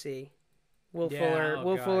need to see. Will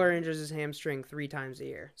Fuller injures his hamstring 3 times a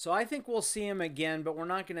year. So I think we'll see him again, but we're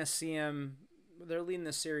not going to see him. They're leading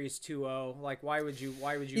the series 2-0. Like, why would you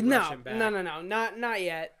rush him back? No, not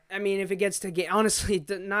yet. I mean, if it gets to honestly,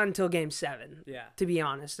 not until Game 7. Yeah. To be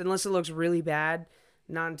honest, unless it looks really bad,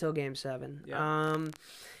 not until Game 7. Yeah.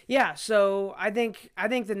 Yeah. So I think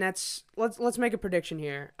the Nets. Let's make a prediction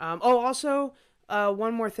here. Also,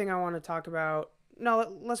 one more thing I want to talk about.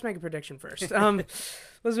 No, let's make a prediction first.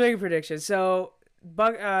 Let's make a prediction. So,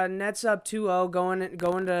 Nets up 2-0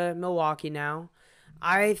 going to Milwaukee now.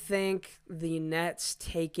 I think the Nets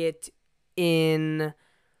take it in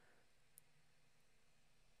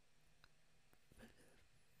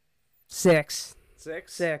 6.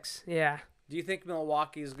 6? 6, yeah. Do you think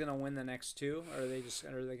Milwaukee is going to win the next 2, or are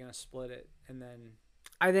they going to split it and then?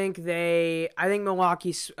 I think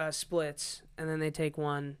Milwaukee splits and then they take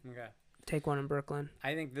one. Okay. Take one in Brooklyn.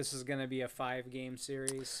 I think this is going to be a 5-game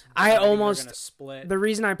series. I think almost gonna split. The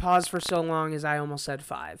reason I paused for so long is I almost said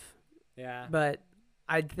 5. Yeah. But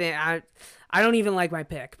I think I don't even like my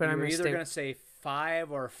pick, but I'm either going to say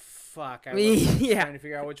 5 or fuck. I was trying to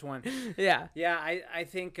figure out which one. Yeah. Yeah, I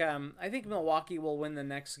think Milwaukee will win the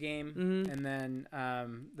next game, and then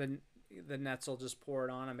the Nets will just pour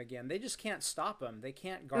it on them again. They just can't stop them. They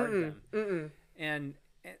can't guard them. And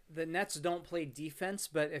the Nets don't play defense,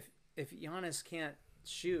 but if Giannis can't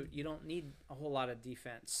shoot, you don't need a whole lot of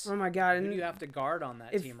defense. Oh my God! Who And do you have to guard on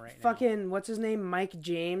that team right now? Fucking what's his name? Mike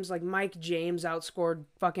James. Like Mike James outscored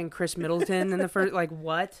fucking Chris Middleton in the first. Like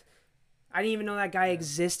what? I didn't even know that guy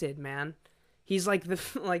existed, man. He's like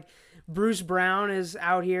like Bruce Brown is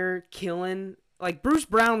out here killing. Like Bruce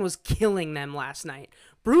Brown was killing them last night.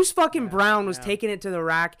 Bruce fucking Brown was taking it to the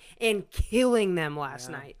rack and killing them last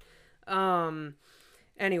night.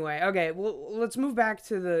 Anyway, okay, well, let's move back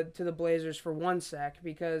to the Blazers for 1 sec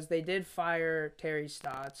because they did fire Terry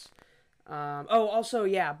Stotts. Also,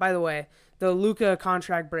 yeah, by the way, the Luka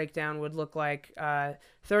contract breakdown would look like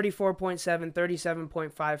 34.7,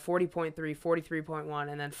 37.5, 40.3,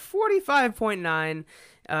 43.1, and then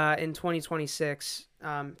 45.9 in 2026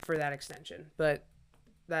 for that extension. But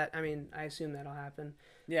that, I mean, I assume that'll happen.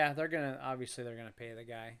 Yeah, they're gonna pay the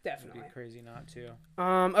guy. Definitely. It'd be crazy not to.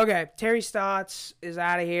 Okay, Terry Stotts is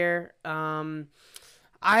out of here. I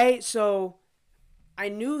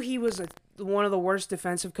knew he was one of the worst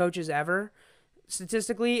defensive coaches ever,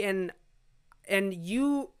 statistically, and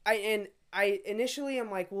I initially I'm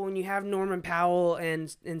like, well, when you have Norman Powell and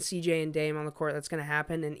CJ and Dame on the court, that's gonna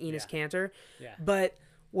happen, and Enes Kanter. Yeah. But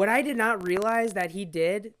what I did not realize that he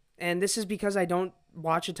did, and this is because I don't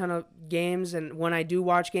watch a ton of games, and when I do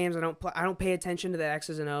watch games, I don't pay attention to the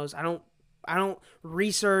X's and O's. I don't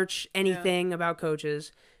research anything about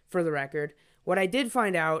coaches, for the record. What I did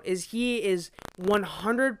find out is he is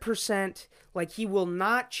 100% like he will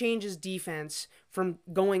not change his defense from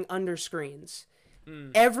going under screens.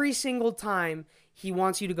 Every single time he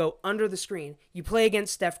wants you to go under the screen. You play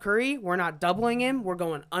against Steph Curry, we're not doubling him, we're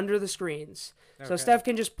going under the screens. Okay. So Steph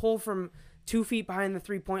can just pull from 2 feet behind the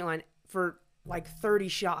 3-point line for like 30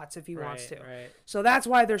 shots if he wants to. Right. So that's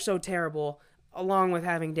why they're so terrible, along with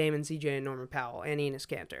having Damon, CJ, and Norman Powell and Enes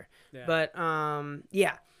Kanter. Yeah. But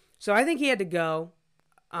yeah. So I think he had to go.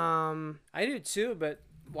 I do too, but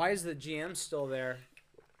why is the GM still there?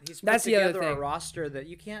 He's put that's together the other thing. A roster that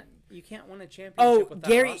you can't win a championship with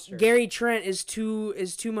that roster. Gary Trent is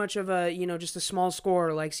too much of a, just a small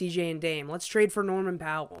scorer like CJ and Dame. Let's trade for Norman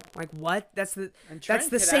Powell. Like what? That's the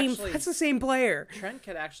same player. Trent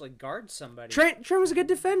could actually guard somebody. Trent was a good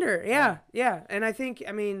defender. Yeah. And I think,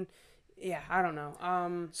 I don't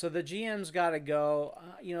know. So the GM's got to go.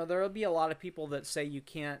 There will be a lot of people that say you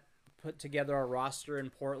can't put together a roster in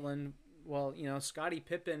Portland. Well, Scottie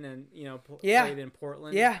Pippen and played in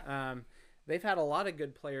Portland. Yeah. They've had a lot of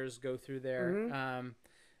good players go through there. Mm-hmm.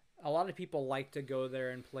 A lot of people like to go there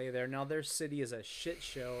and play there. Now their city is a shit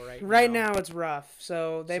show right now. Right now it's rough,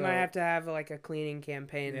 so they might have to have like a cleaning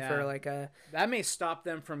campaign for like a. That may stop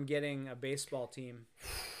them from getting a baseball team.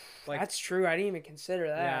 Like, that's true. I didn't even consider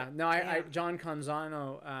that. Yeah. No, I John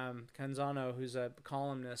Canzano, who's a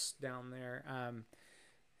columnist down there.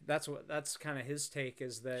 That's kind of his take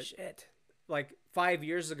is that. Shit. Like 5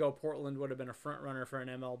 years ago, Portland would have been a front runner for an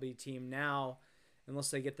MLB team. Now,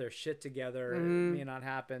 unless they get their shit together, it may not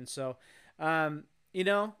happen. So, it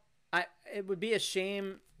would be a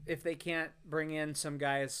shame if they can't bring in some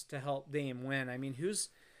guys to help Dame win. I mean, who's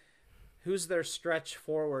their stretch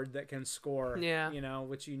forward that can score? Yeah.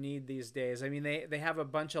 Which you need these days. I mean, they have a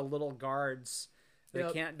bunch of little guards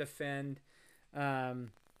that can't defend.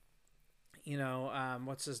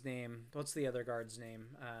 What's his name? What's the other guard's name?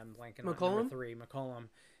 Blanking on number 3, McCollum.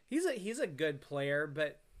 He's a good player,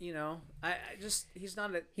 but he's a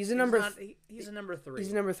number 3. He's a number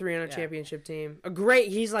 3 on a championship team.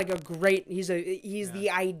 He's the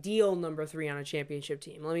ideal number 3 on a championship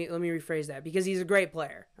team. Let me rephrase that because he's a great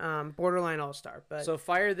player. Borderline all-star, but so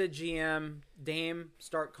fire the GM, Dame,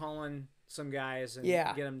 start calling some guys and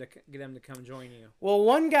get them to come join you. Well,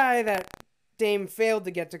 one guy that Dame failed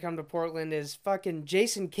to get to come to Portland is fucking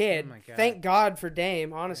Jason Kidd. Oh my God. Thank God for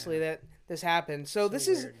Dame, honestly, that this happened. So this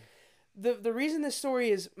weird. Is the reason this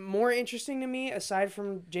story is more interesting to me, aside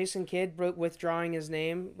from Jason Kidd withdrawing his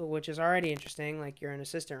name, which is already interesting, like you're an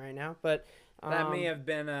assistant right now. But that may have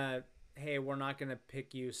been hey, we're not going to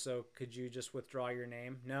pick you, so could you just withdraw your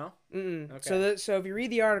name? No? Mm-mm. Okay. So if you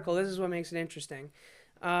read the article, this is what makes it interesting.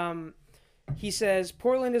 He says,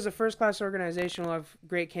 Portland is a first-class organization. We'll have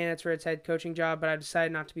great candidates for its head coaching job, but I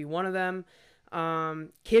decided not to be one of them.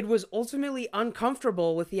 Kidd was ultimately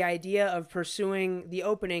uncomfortable with the idea of pursuing the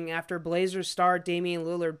opening after Blazers star Damian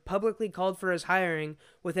Lillard publicly called for his hiring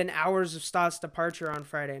within hours of Stott's departure on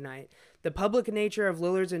Friday night. The public nature of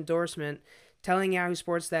Lillard's endorsement, telling Yahoo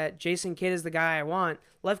Sports that Jason Kidd is the guy I want,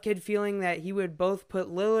 left Kidd feeling that he would both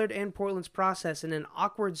put Lillard and Portland's process in an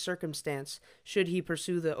awkward circumstance should he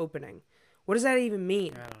pursue the opening. What does that even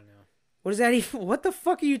mean? I don't know. What does that even? What the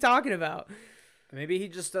fuck are you talking about? Maybe he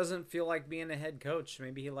just doesn't feel like being a head coach.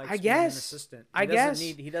 Maybe he likes I being an guess. assistant. I guess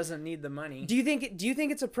he doesn't need the money. Do you think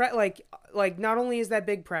it's a like not only is that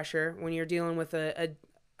big pressure when you're dealing with a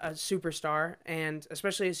superstar, and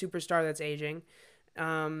especially a superstar that's aging,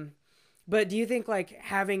 but do you think like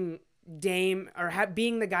having Dame or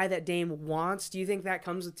being the guy that Dame wants, do you think that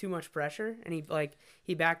comes with too much pressure and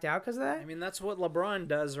he backed out because of that? I mean, that's what LeBron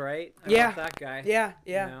does, right? Yeah, that guy. Yeah.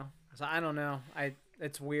 You know? So I don't know.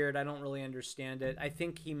 It's weird. I don't really understand it. I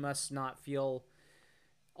think he must not feel.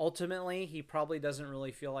 Ultimately, he probably doesn't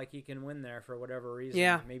really feel like he can win there for whatever reason.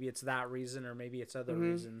 Yeah. Maybe it's that reason, or maybe it's other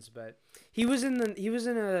reasons. But he was in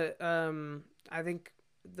a I think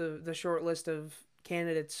the short list of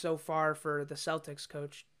candidates so far for the Celtics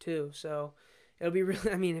coach too. So it'll be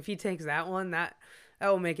really. I mean, if he takes that one, that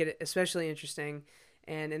will make it especially interesting.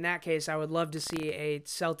 And in that case, I would love to see a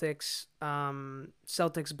Celtics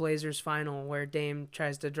Blazers final where Dame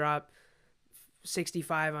tries to drop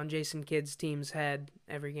 65 on Jason Kidd's team's head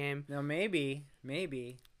every game. Now maybe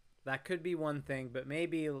that could be one thing, but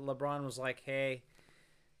maybe LeBron was like, "Hey,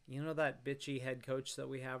 you know that bitchy head coach that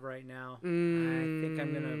we have right now? I think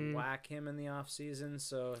I'm gonna whack him in the off season.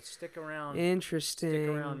 So stick around. Interesting. Stick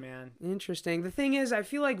around, man. Interesting. The thing is, I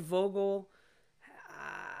feel like Vogel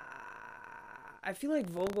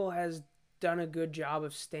has done a good job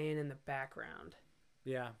of staying in the background.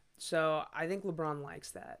 Yeah. So I think LeBron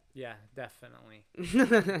likes that. Yeah, definitely.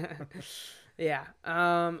 Yeah.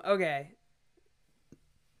 Okay.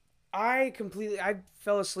 I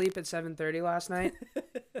fell asleep at 7:30 last night.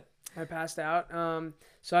 I passed out.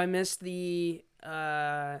 So I missed the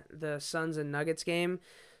Suns and Nuggets game.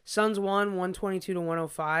 Suns won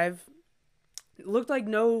 122-105. It looked like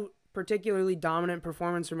no particularly dominant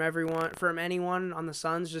performance from anyone on the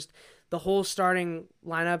Suns. Just the whole starting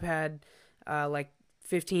lineup had like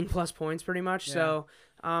 15 plus points pretty much. Yeah. So,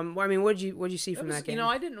 I mean, what'd you see from that game?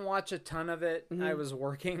 I didn't watch a ton of it. Mm-hmm. I was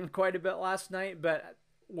working quite a bit last night, but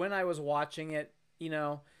when I was watching it,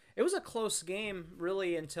 it was a close game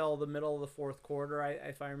really until the middle of the fourth quarter,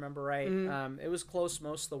 if I remember right. Mm-hmm. It was close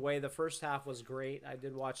most of the way. The first half was great. I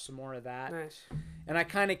did watch some more of that. Nice. And I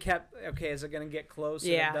kind of kept, okay, is it going to get close?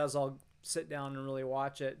 Yeah. If it does, I'll sit down and really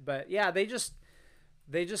watch it. But yeah, they just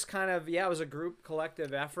kind of, it was a group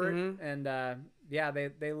collective effort. Mm-hmm. And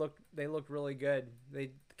they looked really good.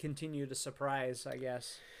 They continue to surprise, I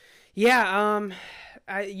guess. Yeah,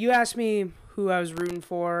 you asked me who I was rooting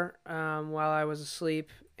for while I was asleep,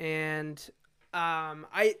 and I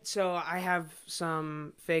have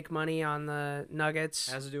some fake money on the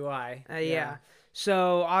Nuggets. As do I. Yeah.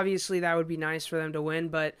 So obviously that would be nice for them to win,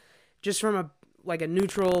 but just from a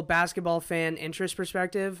neutral basketball fan interest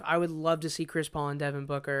perspective, I would love to see Chris Paul and Devin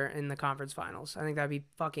Booker in the conference finals. I think that'd be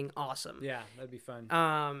fucking awesome. Yeah, that'd be fun.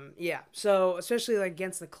 Yeah. So especially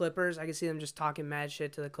against the Clippers, I can see them just talking mad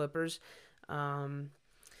shit to the Clippers.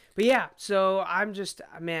 But yeah, so I'm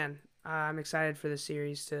excited for the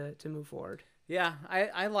series to move forward. Yeah,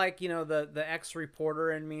 I like, the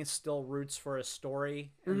ex-reporter in me still roots for a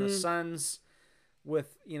story, and mm-hmm. the Suns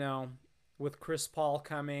with Chris Paul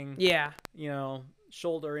coming,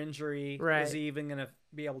 shoulder injury, right. Is he even going to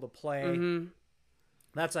be able to play? Mm-hmm.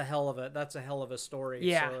 That's a hell of a story.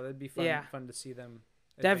 Yeah. So it'd be fun to see them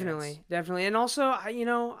advance. Definitely. And also, I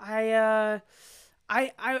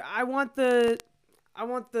want the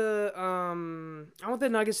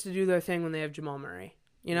Nuggets to do their thing when they have Jamal Murray.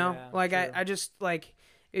 I just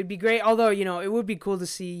it'd be great. Although, it would be cool to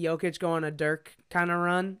see Jokic go on a Dirk kind of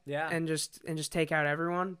run. Yeah. And just take out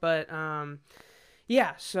everyone. But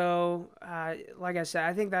so like I said,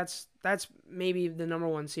 I think that's maybe the number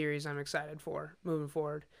one series I'm excited for moving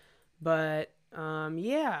forward. But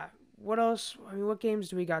what else? I mean, what games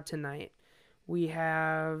do we got tonight? We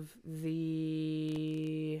have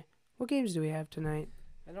what games do we have tonight?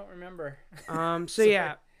 I don't remember. So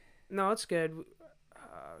yeah. No, it's good.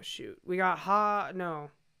 Shoot. We got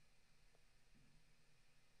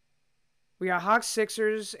We got Hawks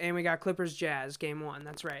Sixers and we got Clippers Jazz game 1.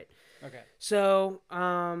 That's right. Okay. So,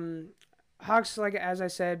 Hawks, as I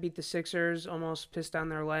said, beat the Sixers, almost pissed down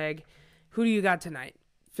their leg. Who do you got tonight?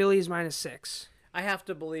 Phillies -6. I have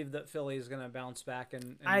to believe that Philly is going to bounce back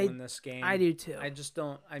and win this game. I do too. I just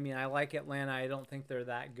don't. I mean, I like Atlanta. I don't think they're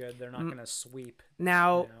that good. They're not going to sweep.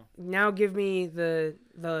 Now give me the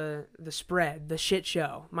spread, the shit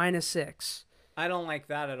show, -6. I don't like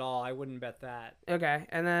that at all. I wouldn't bet that. Okay,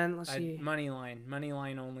 and then let's see. Money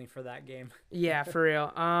line only for that game. Yeah, for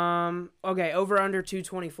real. Okay, over under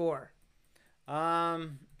 224.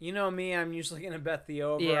 You know me, I'm usually going to bet the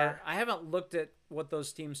over. Yeah. I haven't looked at what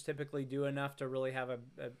those teams typically do enough to really have a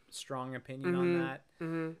strong opinion on that.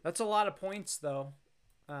 Mm-hmm. That's a lot of points, though.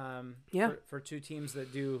 For two teams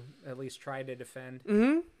that do at least try to defend.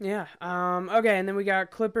 Yeah. Okay, and then we got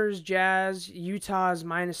Clippers, Jazz. Utah's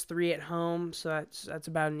 -3 at home, so that's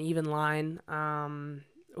about an even line.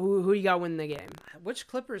 Who you got winning the game? Which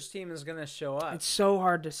Clippers team is going to show up? It's so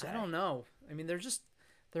hard to say. I don't know. I mean, they're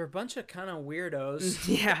a bunch of kind of weirdos.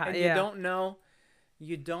 Yeah, and yeah.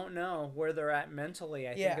 You don't know where they're at mentally.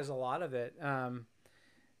 I think is a lot of it.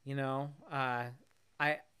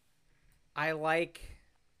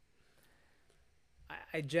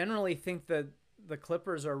 I generally think that the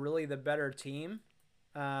Clippers are really the better team.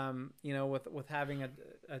 With having a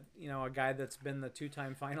guy that's been the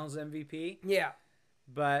 2-time Finals MVP. Yeah.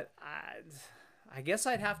 But I guess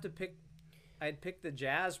I'd pick the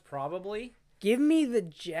Jazz probably. Give me the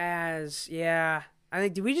Jazz. Yeah. I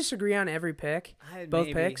think, did we just agree on every pick?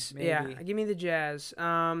 Both picks? Maybe. Yeah. Give me the Jazz.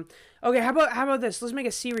 Okay, how about this? Let's make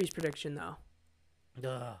a series prediction though.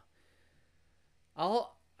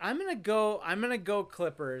 I'm gonna go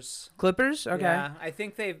Clippers. Clippers? Okay. Yeah, I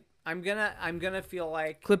think I'm gonna feel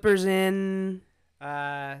like Clippers in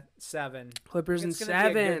 7. Clippers in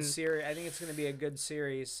 7. I think it's gonna be a good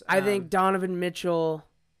series. I think Donovan Mitchell.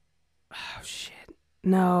 Oh shit!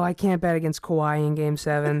 No, I can't bet against Kawhi in Game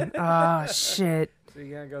 7. Oh shit! So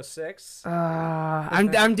you're gonna go 6?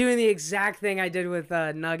 I'm doing the exact thing I did with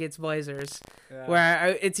Nuggets Blazers,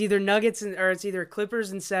 where it's either Nuggets or it's either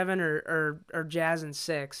Clippers in 7 or Jazz in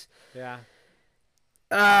 6. Yeah.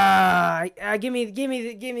 Give me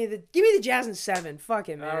the Jazz in 7. Fuck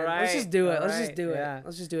it, man. Right. Let's just do it. Let's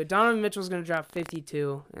just do it. Donovan Mitchell's gonna drop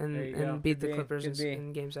 52 go. and beat the Clippers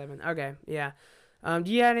in Game 7. Okay, yeah. Do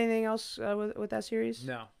you have anything else with that series?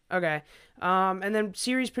 No. Okay. And then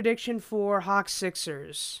series prediction for Hawks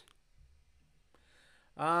Sixers.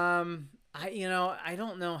 I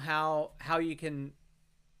don't know how you can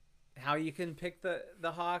pick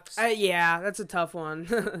the Hawks. Yeah, that's a tough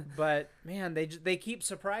one. But man, they keep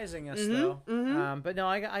surprising us though. But no,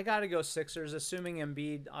 I got to go Sixers, assuming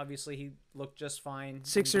Embiid. Obviously, he looked just fine.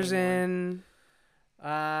 Sixers in.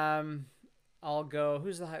 I'll go.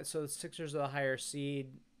 Who's the high? So the Sixers are the higher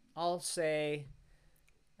seed. I'll say.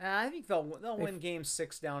 I think they'll win Game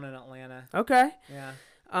 6 down in Atlanta. Okay. Yeah.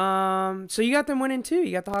 So you got them winning 2.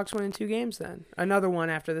 You got the Hawks winning 2 games then. Another one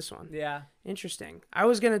after this one. Yeah. Interesting.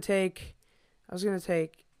 I'm gonna take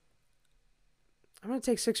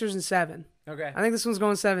Sixers in 7. Okay. I think this one's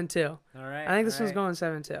going 7 too. All right. I think this one's going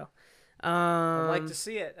 7 too. I'd like to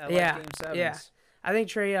see it. I like Game 7s. Yeah. I think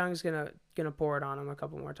Trae Young's gonna pour it on him a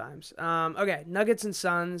couple more times. Okay, Nuggets and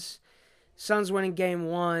Suns. Suns winning Game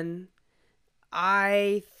 1.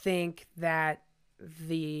 I think this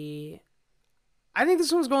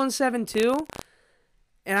one's going 7 too,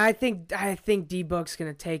 and I think D-Book's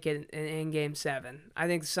gonna take it in Game 7. I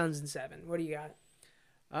think the Suns in 7. What do you got?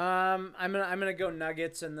 I'm gonna go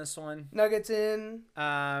Nuggets in this one. Nuggets in.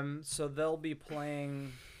 So they'll be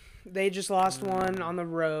playing. They just lost one on the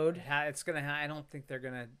road. I don't think they're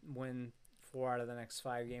gonna win 4 out of the next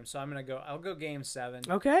 5 games. So I'll go Game 7.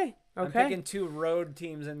 Okay. I'm picking 2 road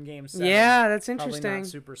teams in Game 7. Yeah, that's interesting. Probably not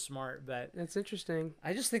super smart, but that's interesting.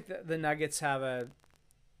 I just think that the Nuggets have I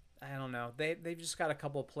don't know. They've just got a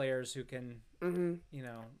couple players who can,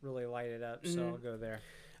 really light it up. So I'll go there.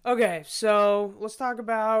 Okay, so let's talk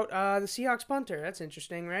about the Seahawks punter. That's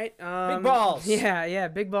interesting, right? Big balls. Yeah.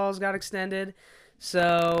 Big balls got extended.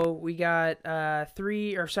 So we got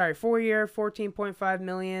 4-year, $14.5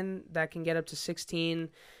 million that can get up to 16.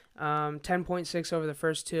 10.6 over the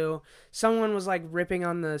first 2. Someone was like ripping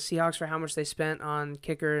on the Seahawks for how much they spent on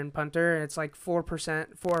kicker and punter. And it's like 4% or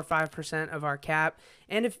 5% of our cap.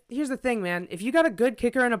 And here's the thing, man, if you got a good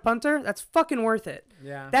kicker and a punter, that's fucking worth it.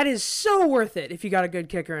 Yeah. That is so worth it if you got a good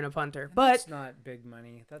kicker and a punter. But that's not big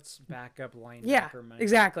money. That's backup linebacker money. Yeah,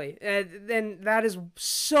 exactly. Then that is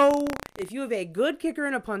so. If you have a good kicker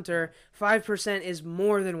and a punter, 5% is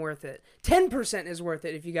more than worth it. 10% is worth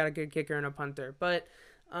it if you got a good kicker and a punter. But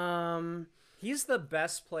he's the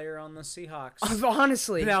best player on the Seahawks.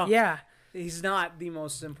 Honestly, yeah. He's not the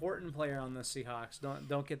most important player on the Seahawks.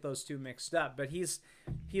 Don't get those two mixed up. But he's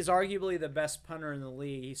arguably the best punter in the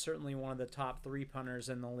league. He's certainly one of the top 3 punters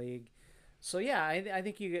in the league. So yeah, I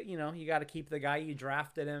think you got to keep the guy you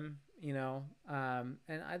drafted him.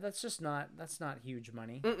 That's not huge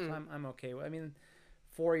money. So I'm okay with.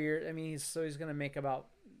 4 years. He's gonna make about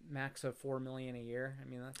max of $4 million a year.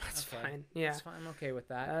 That's fine. Yeah, that's fine. I'm okay with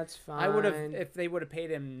that. That's fine. I would have if they would have paid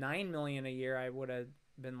him $9 million a year. I would have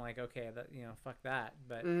been like, okay, that fuck that.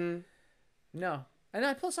 But no,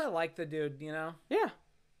 and plus I like the dude. Yeah,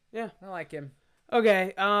 I like him.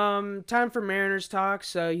 Okay, time for Mariners talk,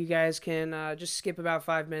 so you guys can just skip about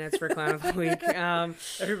 5 minutes for Clown of the Week.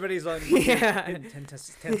 Everybody's on yeah. 10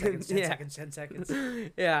 seconds, 10 Yeah. seconds, 10 seconds.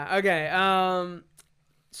 Yeah, okay.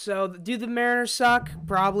 So do the Mariners suck?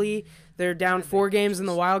 Probably. They're down 4 games in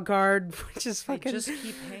the wild card, which is They fucking just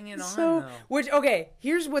keep hanging so, on, though. Which, okay,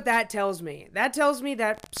 here's what that tells me. That tells me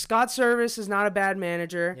that Scott Service is not a bad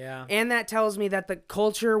manager. Yeah. And that tells me that the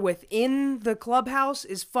culture within the clubhouse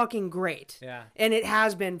is fucking great. Yeah. And it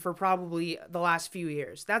has been for probably the last few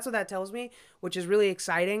years. That's what that tells me, which is really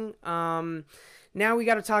exciting. Now we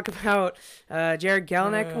got to talk about Jared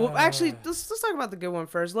Kelenic. Well, actually, let's talk about the good one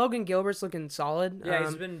first. Logan Gilbert's looking solid. Yeah,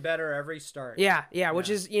 he's been better every start. Yeah, which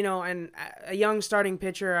is, and a young starting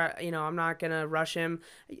pitcher, I'm not going to rush him.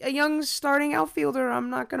 A young starting outfielder, I'm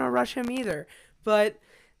not going to rush him either. But,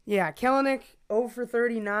 yeah, Kelenic, 0 for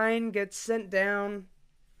 39, gets sent down,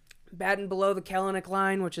 batting below the Kelenic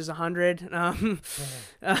line, which is 100.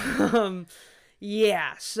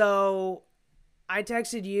 Yeah, so I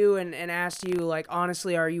texted you and asked you, like,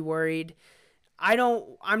 honestly, are you worried?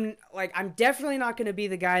 I'm definitely not going to be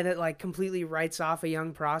the guy that, like, completely writes off a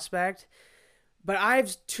young prospect, but I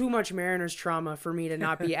have too much Mariners trauma for me to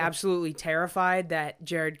not be absolutely terrified that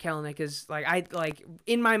Jared Kelenic is,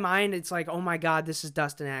 in my mind, it's like, oh my God, this is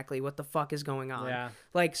Dustin Ackley. What the fuck is going on? Yeah.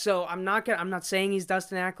 So I'm not saying he's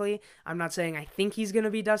Dustin Ackley. I'm not saying I think he's going to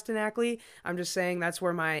be Dustin Ackley. I'm just saying that's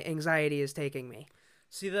where my anxiety is taking me.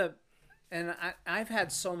 See, and I've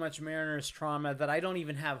had so much Mariners trauma that I don't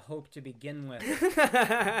even have hope to begin with.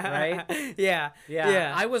 Right? Yeah.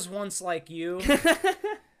 I was once like you.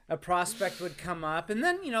 A prospect would come up, and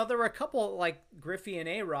then, there were a couple like Griffey and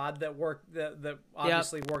A-Rod that worked that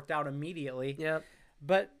obviously worked out immediately. Yep.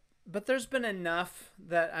 But there's been enough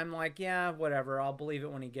that I'm like, yeah, whatever. I'll believe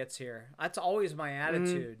it when he gets here. That's always my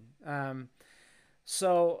attitude.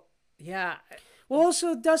 So, yeah. Well,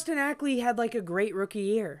 also, Dustin Ackley had, like, a great rookie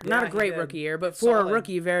year. Yeah, Not a great rookie year, but for a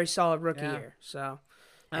rookie, very solid rookie year. So,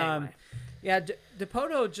 anyway.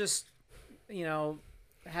 DePoto just,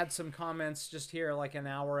 had some comments just here like an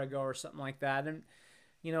hour ago or something like that. And,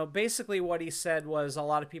 basically what he said was a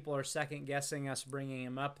lot of people are second-guessing us bringing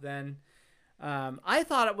him up then. I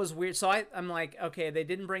thought it was weird. So I'm like, okay, they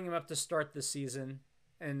didn't bring him up to start the season.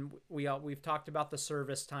 And we've talked about the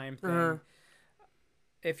service time thing.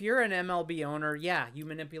 If you're an MLB owner, yeah, you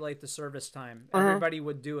manipulate the service time. Everybody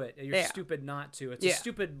would do it. You're stupid not to. It's a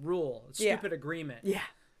stupid rule. It's a stupid agreement. Yeah.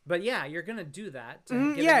 But yeah, you're going to do that.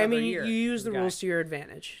 You use the rules to your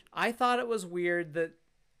advantage. I thought it was weird that,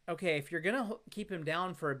 okay, if you're going to keep him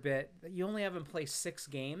down for a bit, you only have him play 6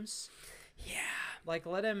 games. Yeah. Like,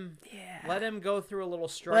 let him go through a little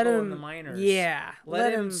struggle in the minors. Yeah.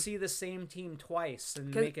 Let him see the same team twice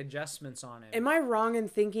and make adjustments on it. Am I wrong in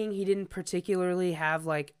thinking he didn't particularly have,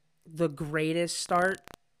 like, the greatest start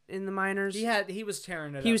in the minors? He was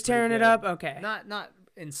tearing it up. He was tearing it up? Okay. Not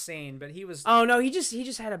insane, but he was. Oh, no, he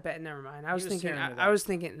just had a bet. Never mind. I was thinking,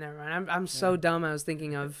 never mind. I'm so dumb. I was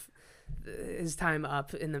thinking of his time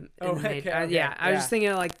up in the major. I was just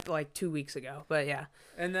thinking like 2 weeks ago, but yeah.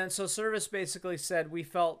 And then so Service basically said we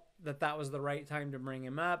felt that was the right time to bring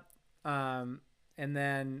him up, and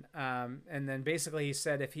then basically he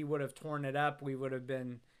said if he would have torn it up, we would have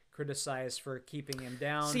been criticized for keeping him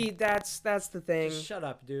down. See, that's the thing. Just shut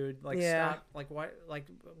up, dude. Stop.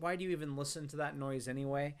 Why do you even listen to that noise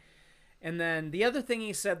anyway? And then the other thing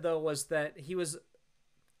he said though was that he was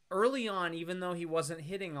early on, even though he wasn't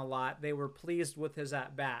hitting a lot, they were pleased with his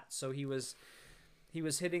at bat. So he was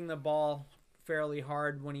hitting the ball fairly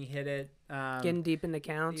hard when he hit it. Getting deep into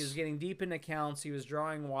counts. He was getting deep into counts. He was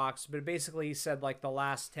drawing walks, but basically he said like the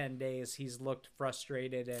last 10 days he's looked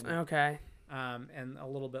frustrated and and a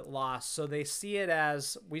little bit lost. So they see it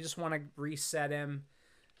as we just want to reset him,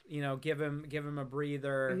 give him a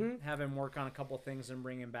breather, have him work on a couple things and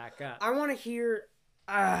bring him back up. I want to hear.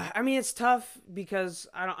 I mean, it's tough because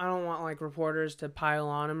I don't want like reporters to pile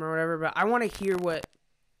on him or whatever, but I want to hear what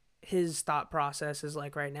his thought process is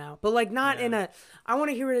like right now. But like not in a. I want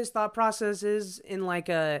to hear what his thought process is in like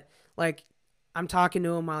a I'm talking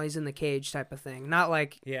to him while he's in the cage type of thing, not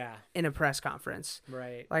like in a press conference.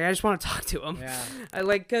 Right. Like I just want to talk to him. Yeah.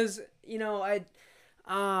 Because like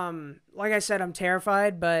I said, I'm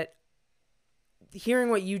terrified, but hearing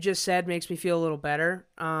what you just said makes me feel a little better.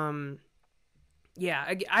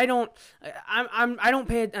 Yeah, I don't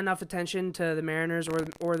pay enough attention to the Mariners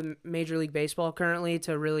or the Major League Baseball currently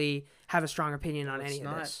to really have a strong opinion on any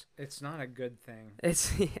of this. It's not a good thing.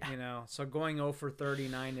 It's so going 0 for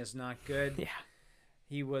 39 is not good. Yeah.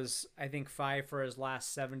 He was, I think, 5 for his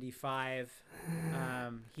last 75.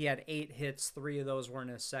 He had 8 hits. 3 of those were in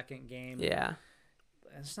his second game. Yeah.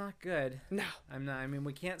 it's not good. No. I'm not. I mean,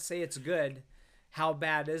 we can't say it's good. How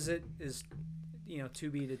bad is it? Is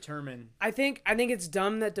to be determined. I think it's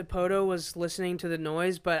dumb that Dipoto was listening to the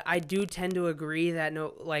noise, but I do tend to agree that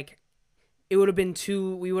it would have been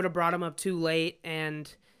we would have brought him up too late,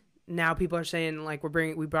 and now people are saying like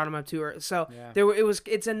we brought him up too early. So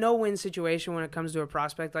it's a no-win situation when it comes to a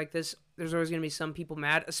prospect like this. There's always going to be some people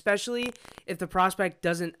mad, especially if the prospect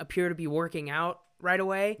doesn't appear to be working out right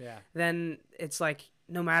away. Yeah. Then it's like,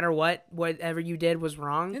 no matter whatever you did was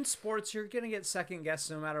wrong. In sports, you're going to get second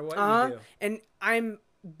guessed no matter what you do. And I'm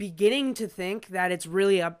beginning to think that it's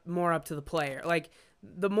really more up to the player. Like,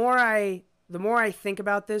 the more I think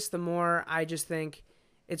about this, the more I just think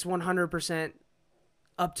it's 100%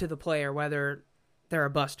 up to the player whether they're a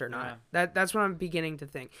bust or not. Yeah. That's what I'm beginning to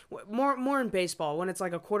think. More in baseball, when it's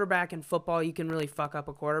like a quarterback in football, you can really fuck up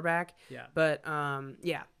a quarterback. Yeah. But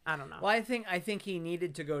I don't know. Well, I think he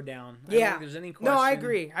needed to go down. I yeah. don't think there's any question. No, I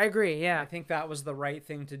agree. Yeah. I think that was the right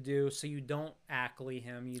thing to do, so you don't Ackley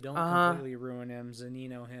him, you don't completely ruin him,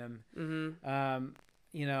 Zanino him. Mm-hmm.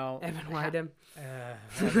 Evan Whitem. Yeah,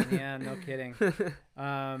 no kidding.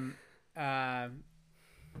 I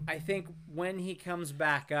think when he comes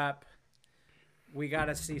back up, we got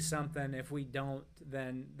to see something. If we don't,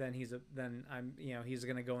 then he's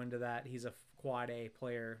gonna go into that. He's a quad A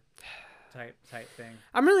player type thing.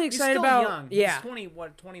 I'm really excited he's still about. Young. Yeah, he's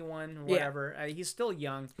 21 or whatever. He's still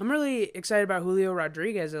young. I'm really excited about Julio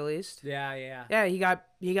Rodriguez at least. Yeah. Yeah, he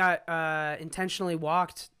got intentionally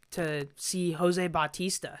walked to see Jose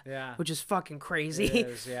Bautista. Yeah, which is fucking crazy. It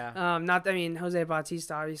is, yeah. Jose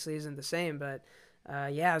Bautista obviously isn't the same, but.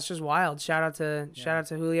 It's just wild. Shout out to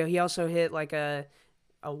Julio. He also hit like a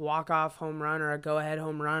walk-off home run or a go-ahead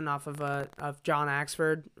home run off of John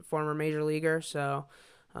Axford, former major leaguer. So,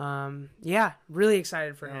 really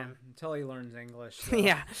excited for him until he learns English. So.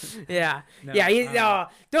 yeah.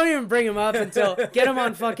 Don't even bring him up until get him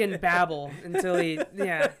on fucking Babbel until he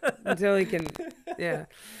can. Yeah.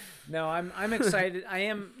 No, I'm excited. I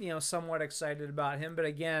am somewhat excited about him, but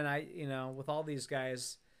again, with all these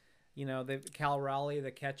guys. Cal Raleigh,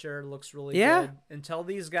 the catcher, looks really good. Until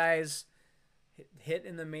these guys hit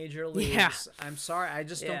in the major leagues, I'm sorry. I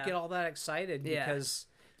just don't get all that excited because...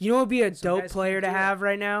 You know what would be a dope player to have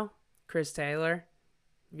right now? Chris Taylor.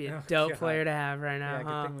 Be a dope player to have right now. Yeah,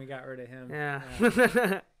 good thing we got rid of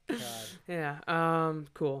him. Yeah.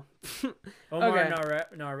 Cool. Omar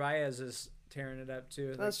Narvaez is tearing it up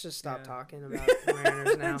too. Let's just stop talking about the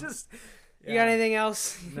Mariners now. You got anything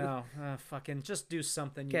else? No, fucking just do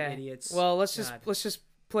something, you idiots. Well, let's just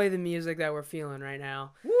play the music that we're feeling right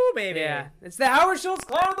now. Woo, baby! Yeah, it's the Howard Schultz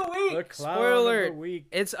Clown of the Week. The Clown Spoiler alert. of the Week.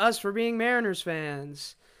 It's us for being Mariners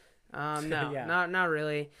fans. No, not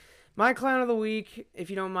really. My Clown of the Week, if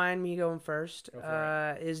you don't mind me going first,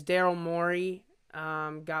 is Daryl Morey.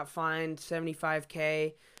 Got fined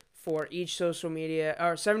 $75K for each social media,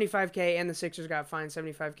 or $75K, and the Sixers got fined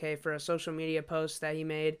 $75K for a social media post that he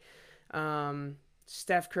made.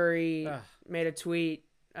 Steph Curry made a tweet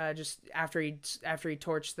just after he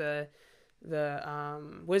torched the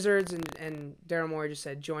Wizards, and Daryl Morey just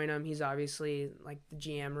said join him. He's obviously like the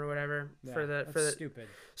GM or whatever for the stupid.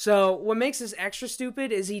 So what makes this extra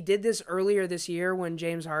stupid is he did this earlier this year when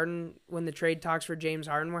the trade talks for James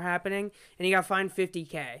Harden were happening, and he got fined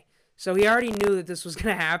 $50K. So he already knew that this was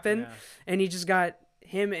gonna happen, and he just got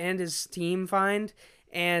him and his team fined.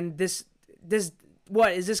 And this.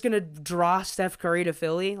 What, is this going to draw Steph Curry to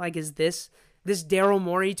Philly? Like, is this Daryl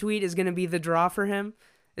Morey tweet is going to be the draw for him?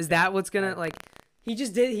 Is that what's going to, he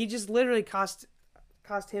just literally cost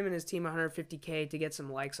him and his team $150K to get some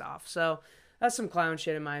likes off. So that's some clown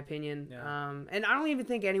shit in my opinion. Yeah. And I don't even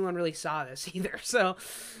think anyone really saw this either. So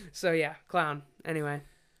yeah, clown. Anyway.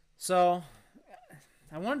 So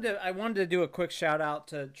I wanted to do a quick shout out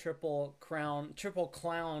to triple clown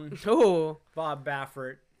Bob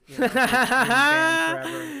Baffert. Forever.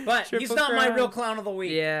 But he's not my real clown of the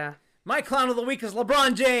week. Yeah. My clown of the week is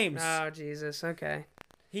LeBron James. Oh, Jesus. Okay.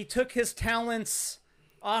 He took his talents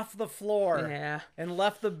off the floor and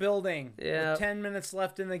left the building with 10 minutes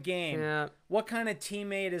left in the game. Yeah. What kind of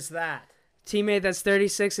teammate is that? Teammate that's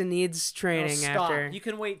 36 and needs training after. You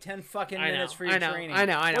can wait 10 fucking minutes for your training. I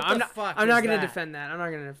know. I'm not going to defend that.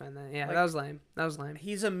 Yeah, like, that was lame.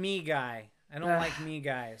 He's a me guy. I don't like me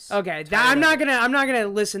guys. Okay, I'm not gonna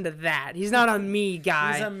listen to that. He's not a me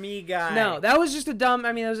guy. He's a me guy. No, that was just a dumb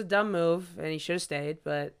move, and he should have stayed.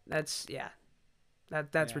 But that's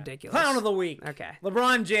ridiculous. Clown of the week. Okay.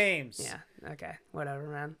 LeBron James. Yeah. Okay.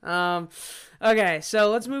 Whatever, man. Okay,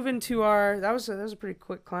 so let's move into our. That was a pretty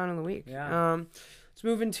quick clown of the week. Yeah. Let's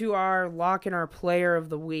move into our lock and our player of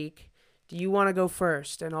the week. Do you want to go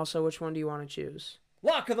first? And also, which one do you want to choose?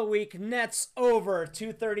 Lock of the week, Nets over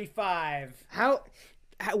 235.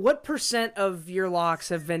 What percent of your locks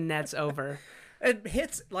have been Nets over? It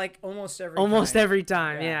hits like almost every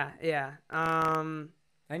time. Yeah.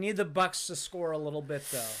 I need the Bucks to score a little bit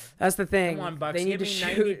though. That's the thing. Come on, Bucks. They need Give to me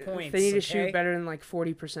shoot 90 points. They need to okay? shoot better than like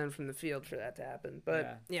 40% from the field for that to happen.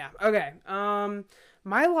 But yeah. Okay.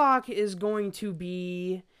 My lock is going to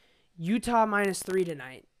be Utah -3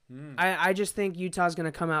 tonight. I just think Utah's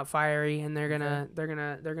gonna come out fiery and they're gonna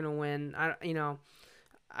win. I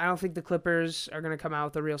don't think the Clippers are gonna come out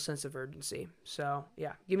with a real sense of urgency. So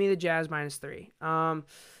yeah, give me the Jazz -3.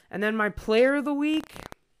 And then my player of the week.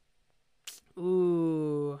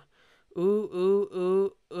 Ooh.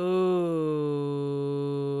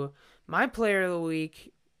 My player of the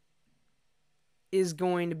week is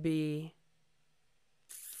going to be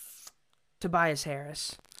Tobias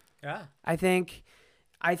Harris. Yeah. I think,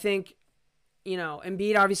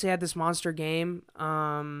 Embiid obviously had this monster game.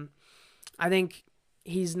 I think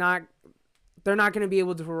they're not going to be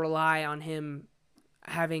able to rely on him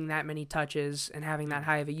having that many touches and having that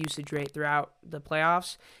high of a usage rate throughout the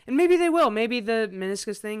playoffs. And maybe they will. Maybe the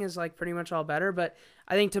meniscus thing is like pretty much all better, but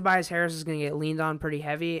I think Tobias Harris is going to get leaned on pretty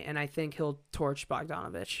heavy, and I think he'll torch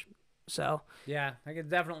Bogdanovich. So yeah, I could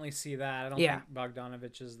definitely see that. I don't think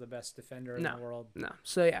Bogdanovich is the best defender in the world. No.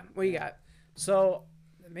 So yeah, what you got? So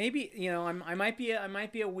maybe I might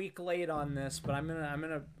be a week late on this, but I'm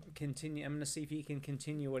gonna continue. I'm gonna see if he can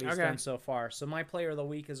continue what he's done so far. So my player of the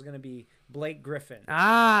week is gonna be Blake Griffin.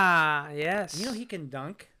 Ah, yes. He can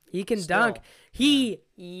dunk. He can dunk. He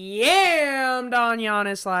yammed on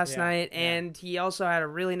Giannis last night, and he also had a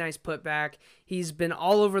really nice putback. He's been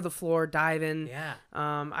all over the floor diving. Yeah.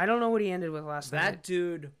 I don't know what he ended with last night. That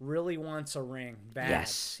dude really wants a ring bad.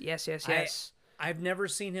 Yes. I've never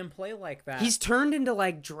seen him play like that. He's turned into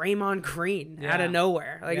like Draymond Green out of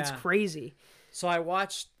nowhere. Like it's crazy. So I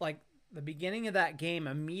watched like the beginning of that game.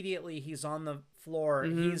 Immediately he's on the floor.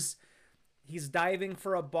 Mm-hmm. He's diving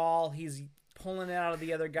for a ball. He's pulling it out of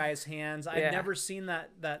the other guy's hands. I've never seen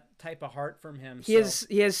that type of heart from him. He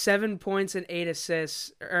has 7 points and 8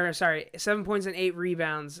 assists. 7 points and 8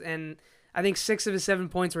 rebounds, and I think 6 of his 7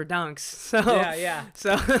 points were dunks. So yeah.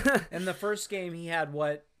 So in the first game he had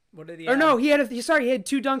what did he? Or have? no, he had 2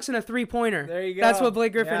 dunks and a 3-pointer. There you go. That's what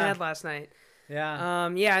Blake Griffin had last night. Yeah.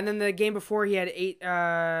 And then the game before he had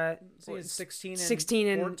 16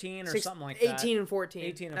 and 14 or something like that. 18 and 14.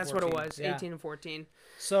 18 and That's 14. what it was. Yeah. 18 and 14.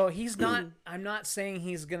 So he's not. I'm not saying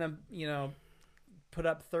he's gonna put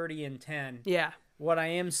up 30 and 10. Yeah. What I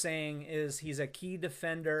am saying is he's a key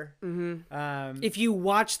defender. Mm-hmm. If you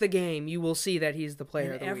watch the game, you will see that he's the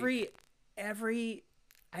player of the week.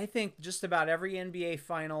 I think just about every NBA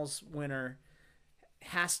Finals winner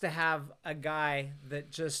has to have a guy that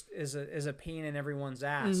just is a pain in everyone's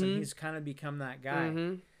ass, and he's kind of become that guy.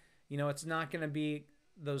 Mm-hmm. It's not going to be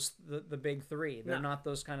the big three. They're not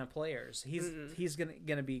those kind of players. He's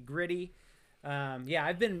gonna be gritty.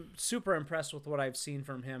 I've been super impressed with what I've seen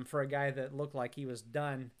from him for a guy that looked like he was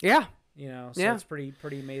done. Yeah. It's pretty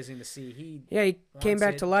amazing to see. He came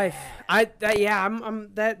back to life. I'm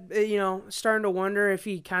starting to wonder if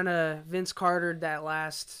he kind of Vince Cartered that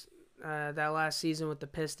last season with the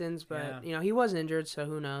Pistons, but he was injured, so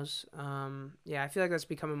who knows? I feel like that's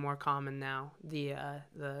becoming more common now. The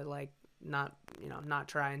like not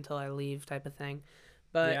try until I leave type of thing.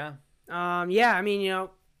 But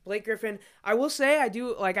Blake Griffin, I will say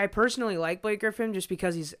I personally like Blake Griffin just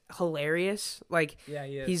because he's hilarious. Like he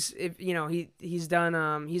is. He's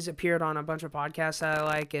done he's appeared on a bunch of podcasts that I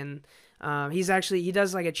like, and he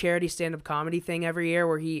does like a charity stand-up comedy thing every year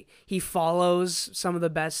where he follows some of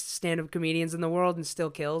the best stand-up comedians in the world and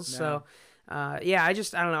still kills. No. So I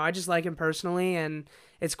don't know. I just like him personally, and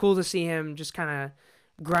it's cool to see him just kind of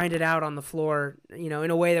grind it out on the floor,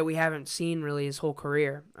 in a way that we haven't seen really his whole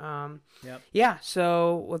career.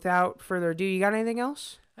 So without further ado, you got anything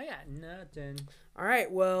else? I got nothing. All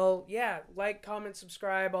right. Well, like, comment,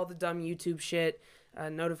 subscribe, all the dumb YouTube shit,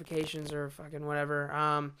 notifications or fucking whatever.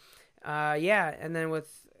 And then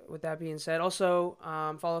with that being said, also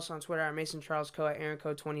follow us on Twitter at Mason Charles Coe at Aaron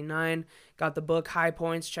Coe 29. Got the book High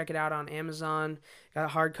Points. Check it out on Amazon. Got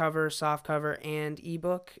a hardcover, softcover, and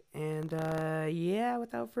ebook. And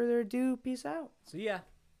without further ado, peace out. See ya.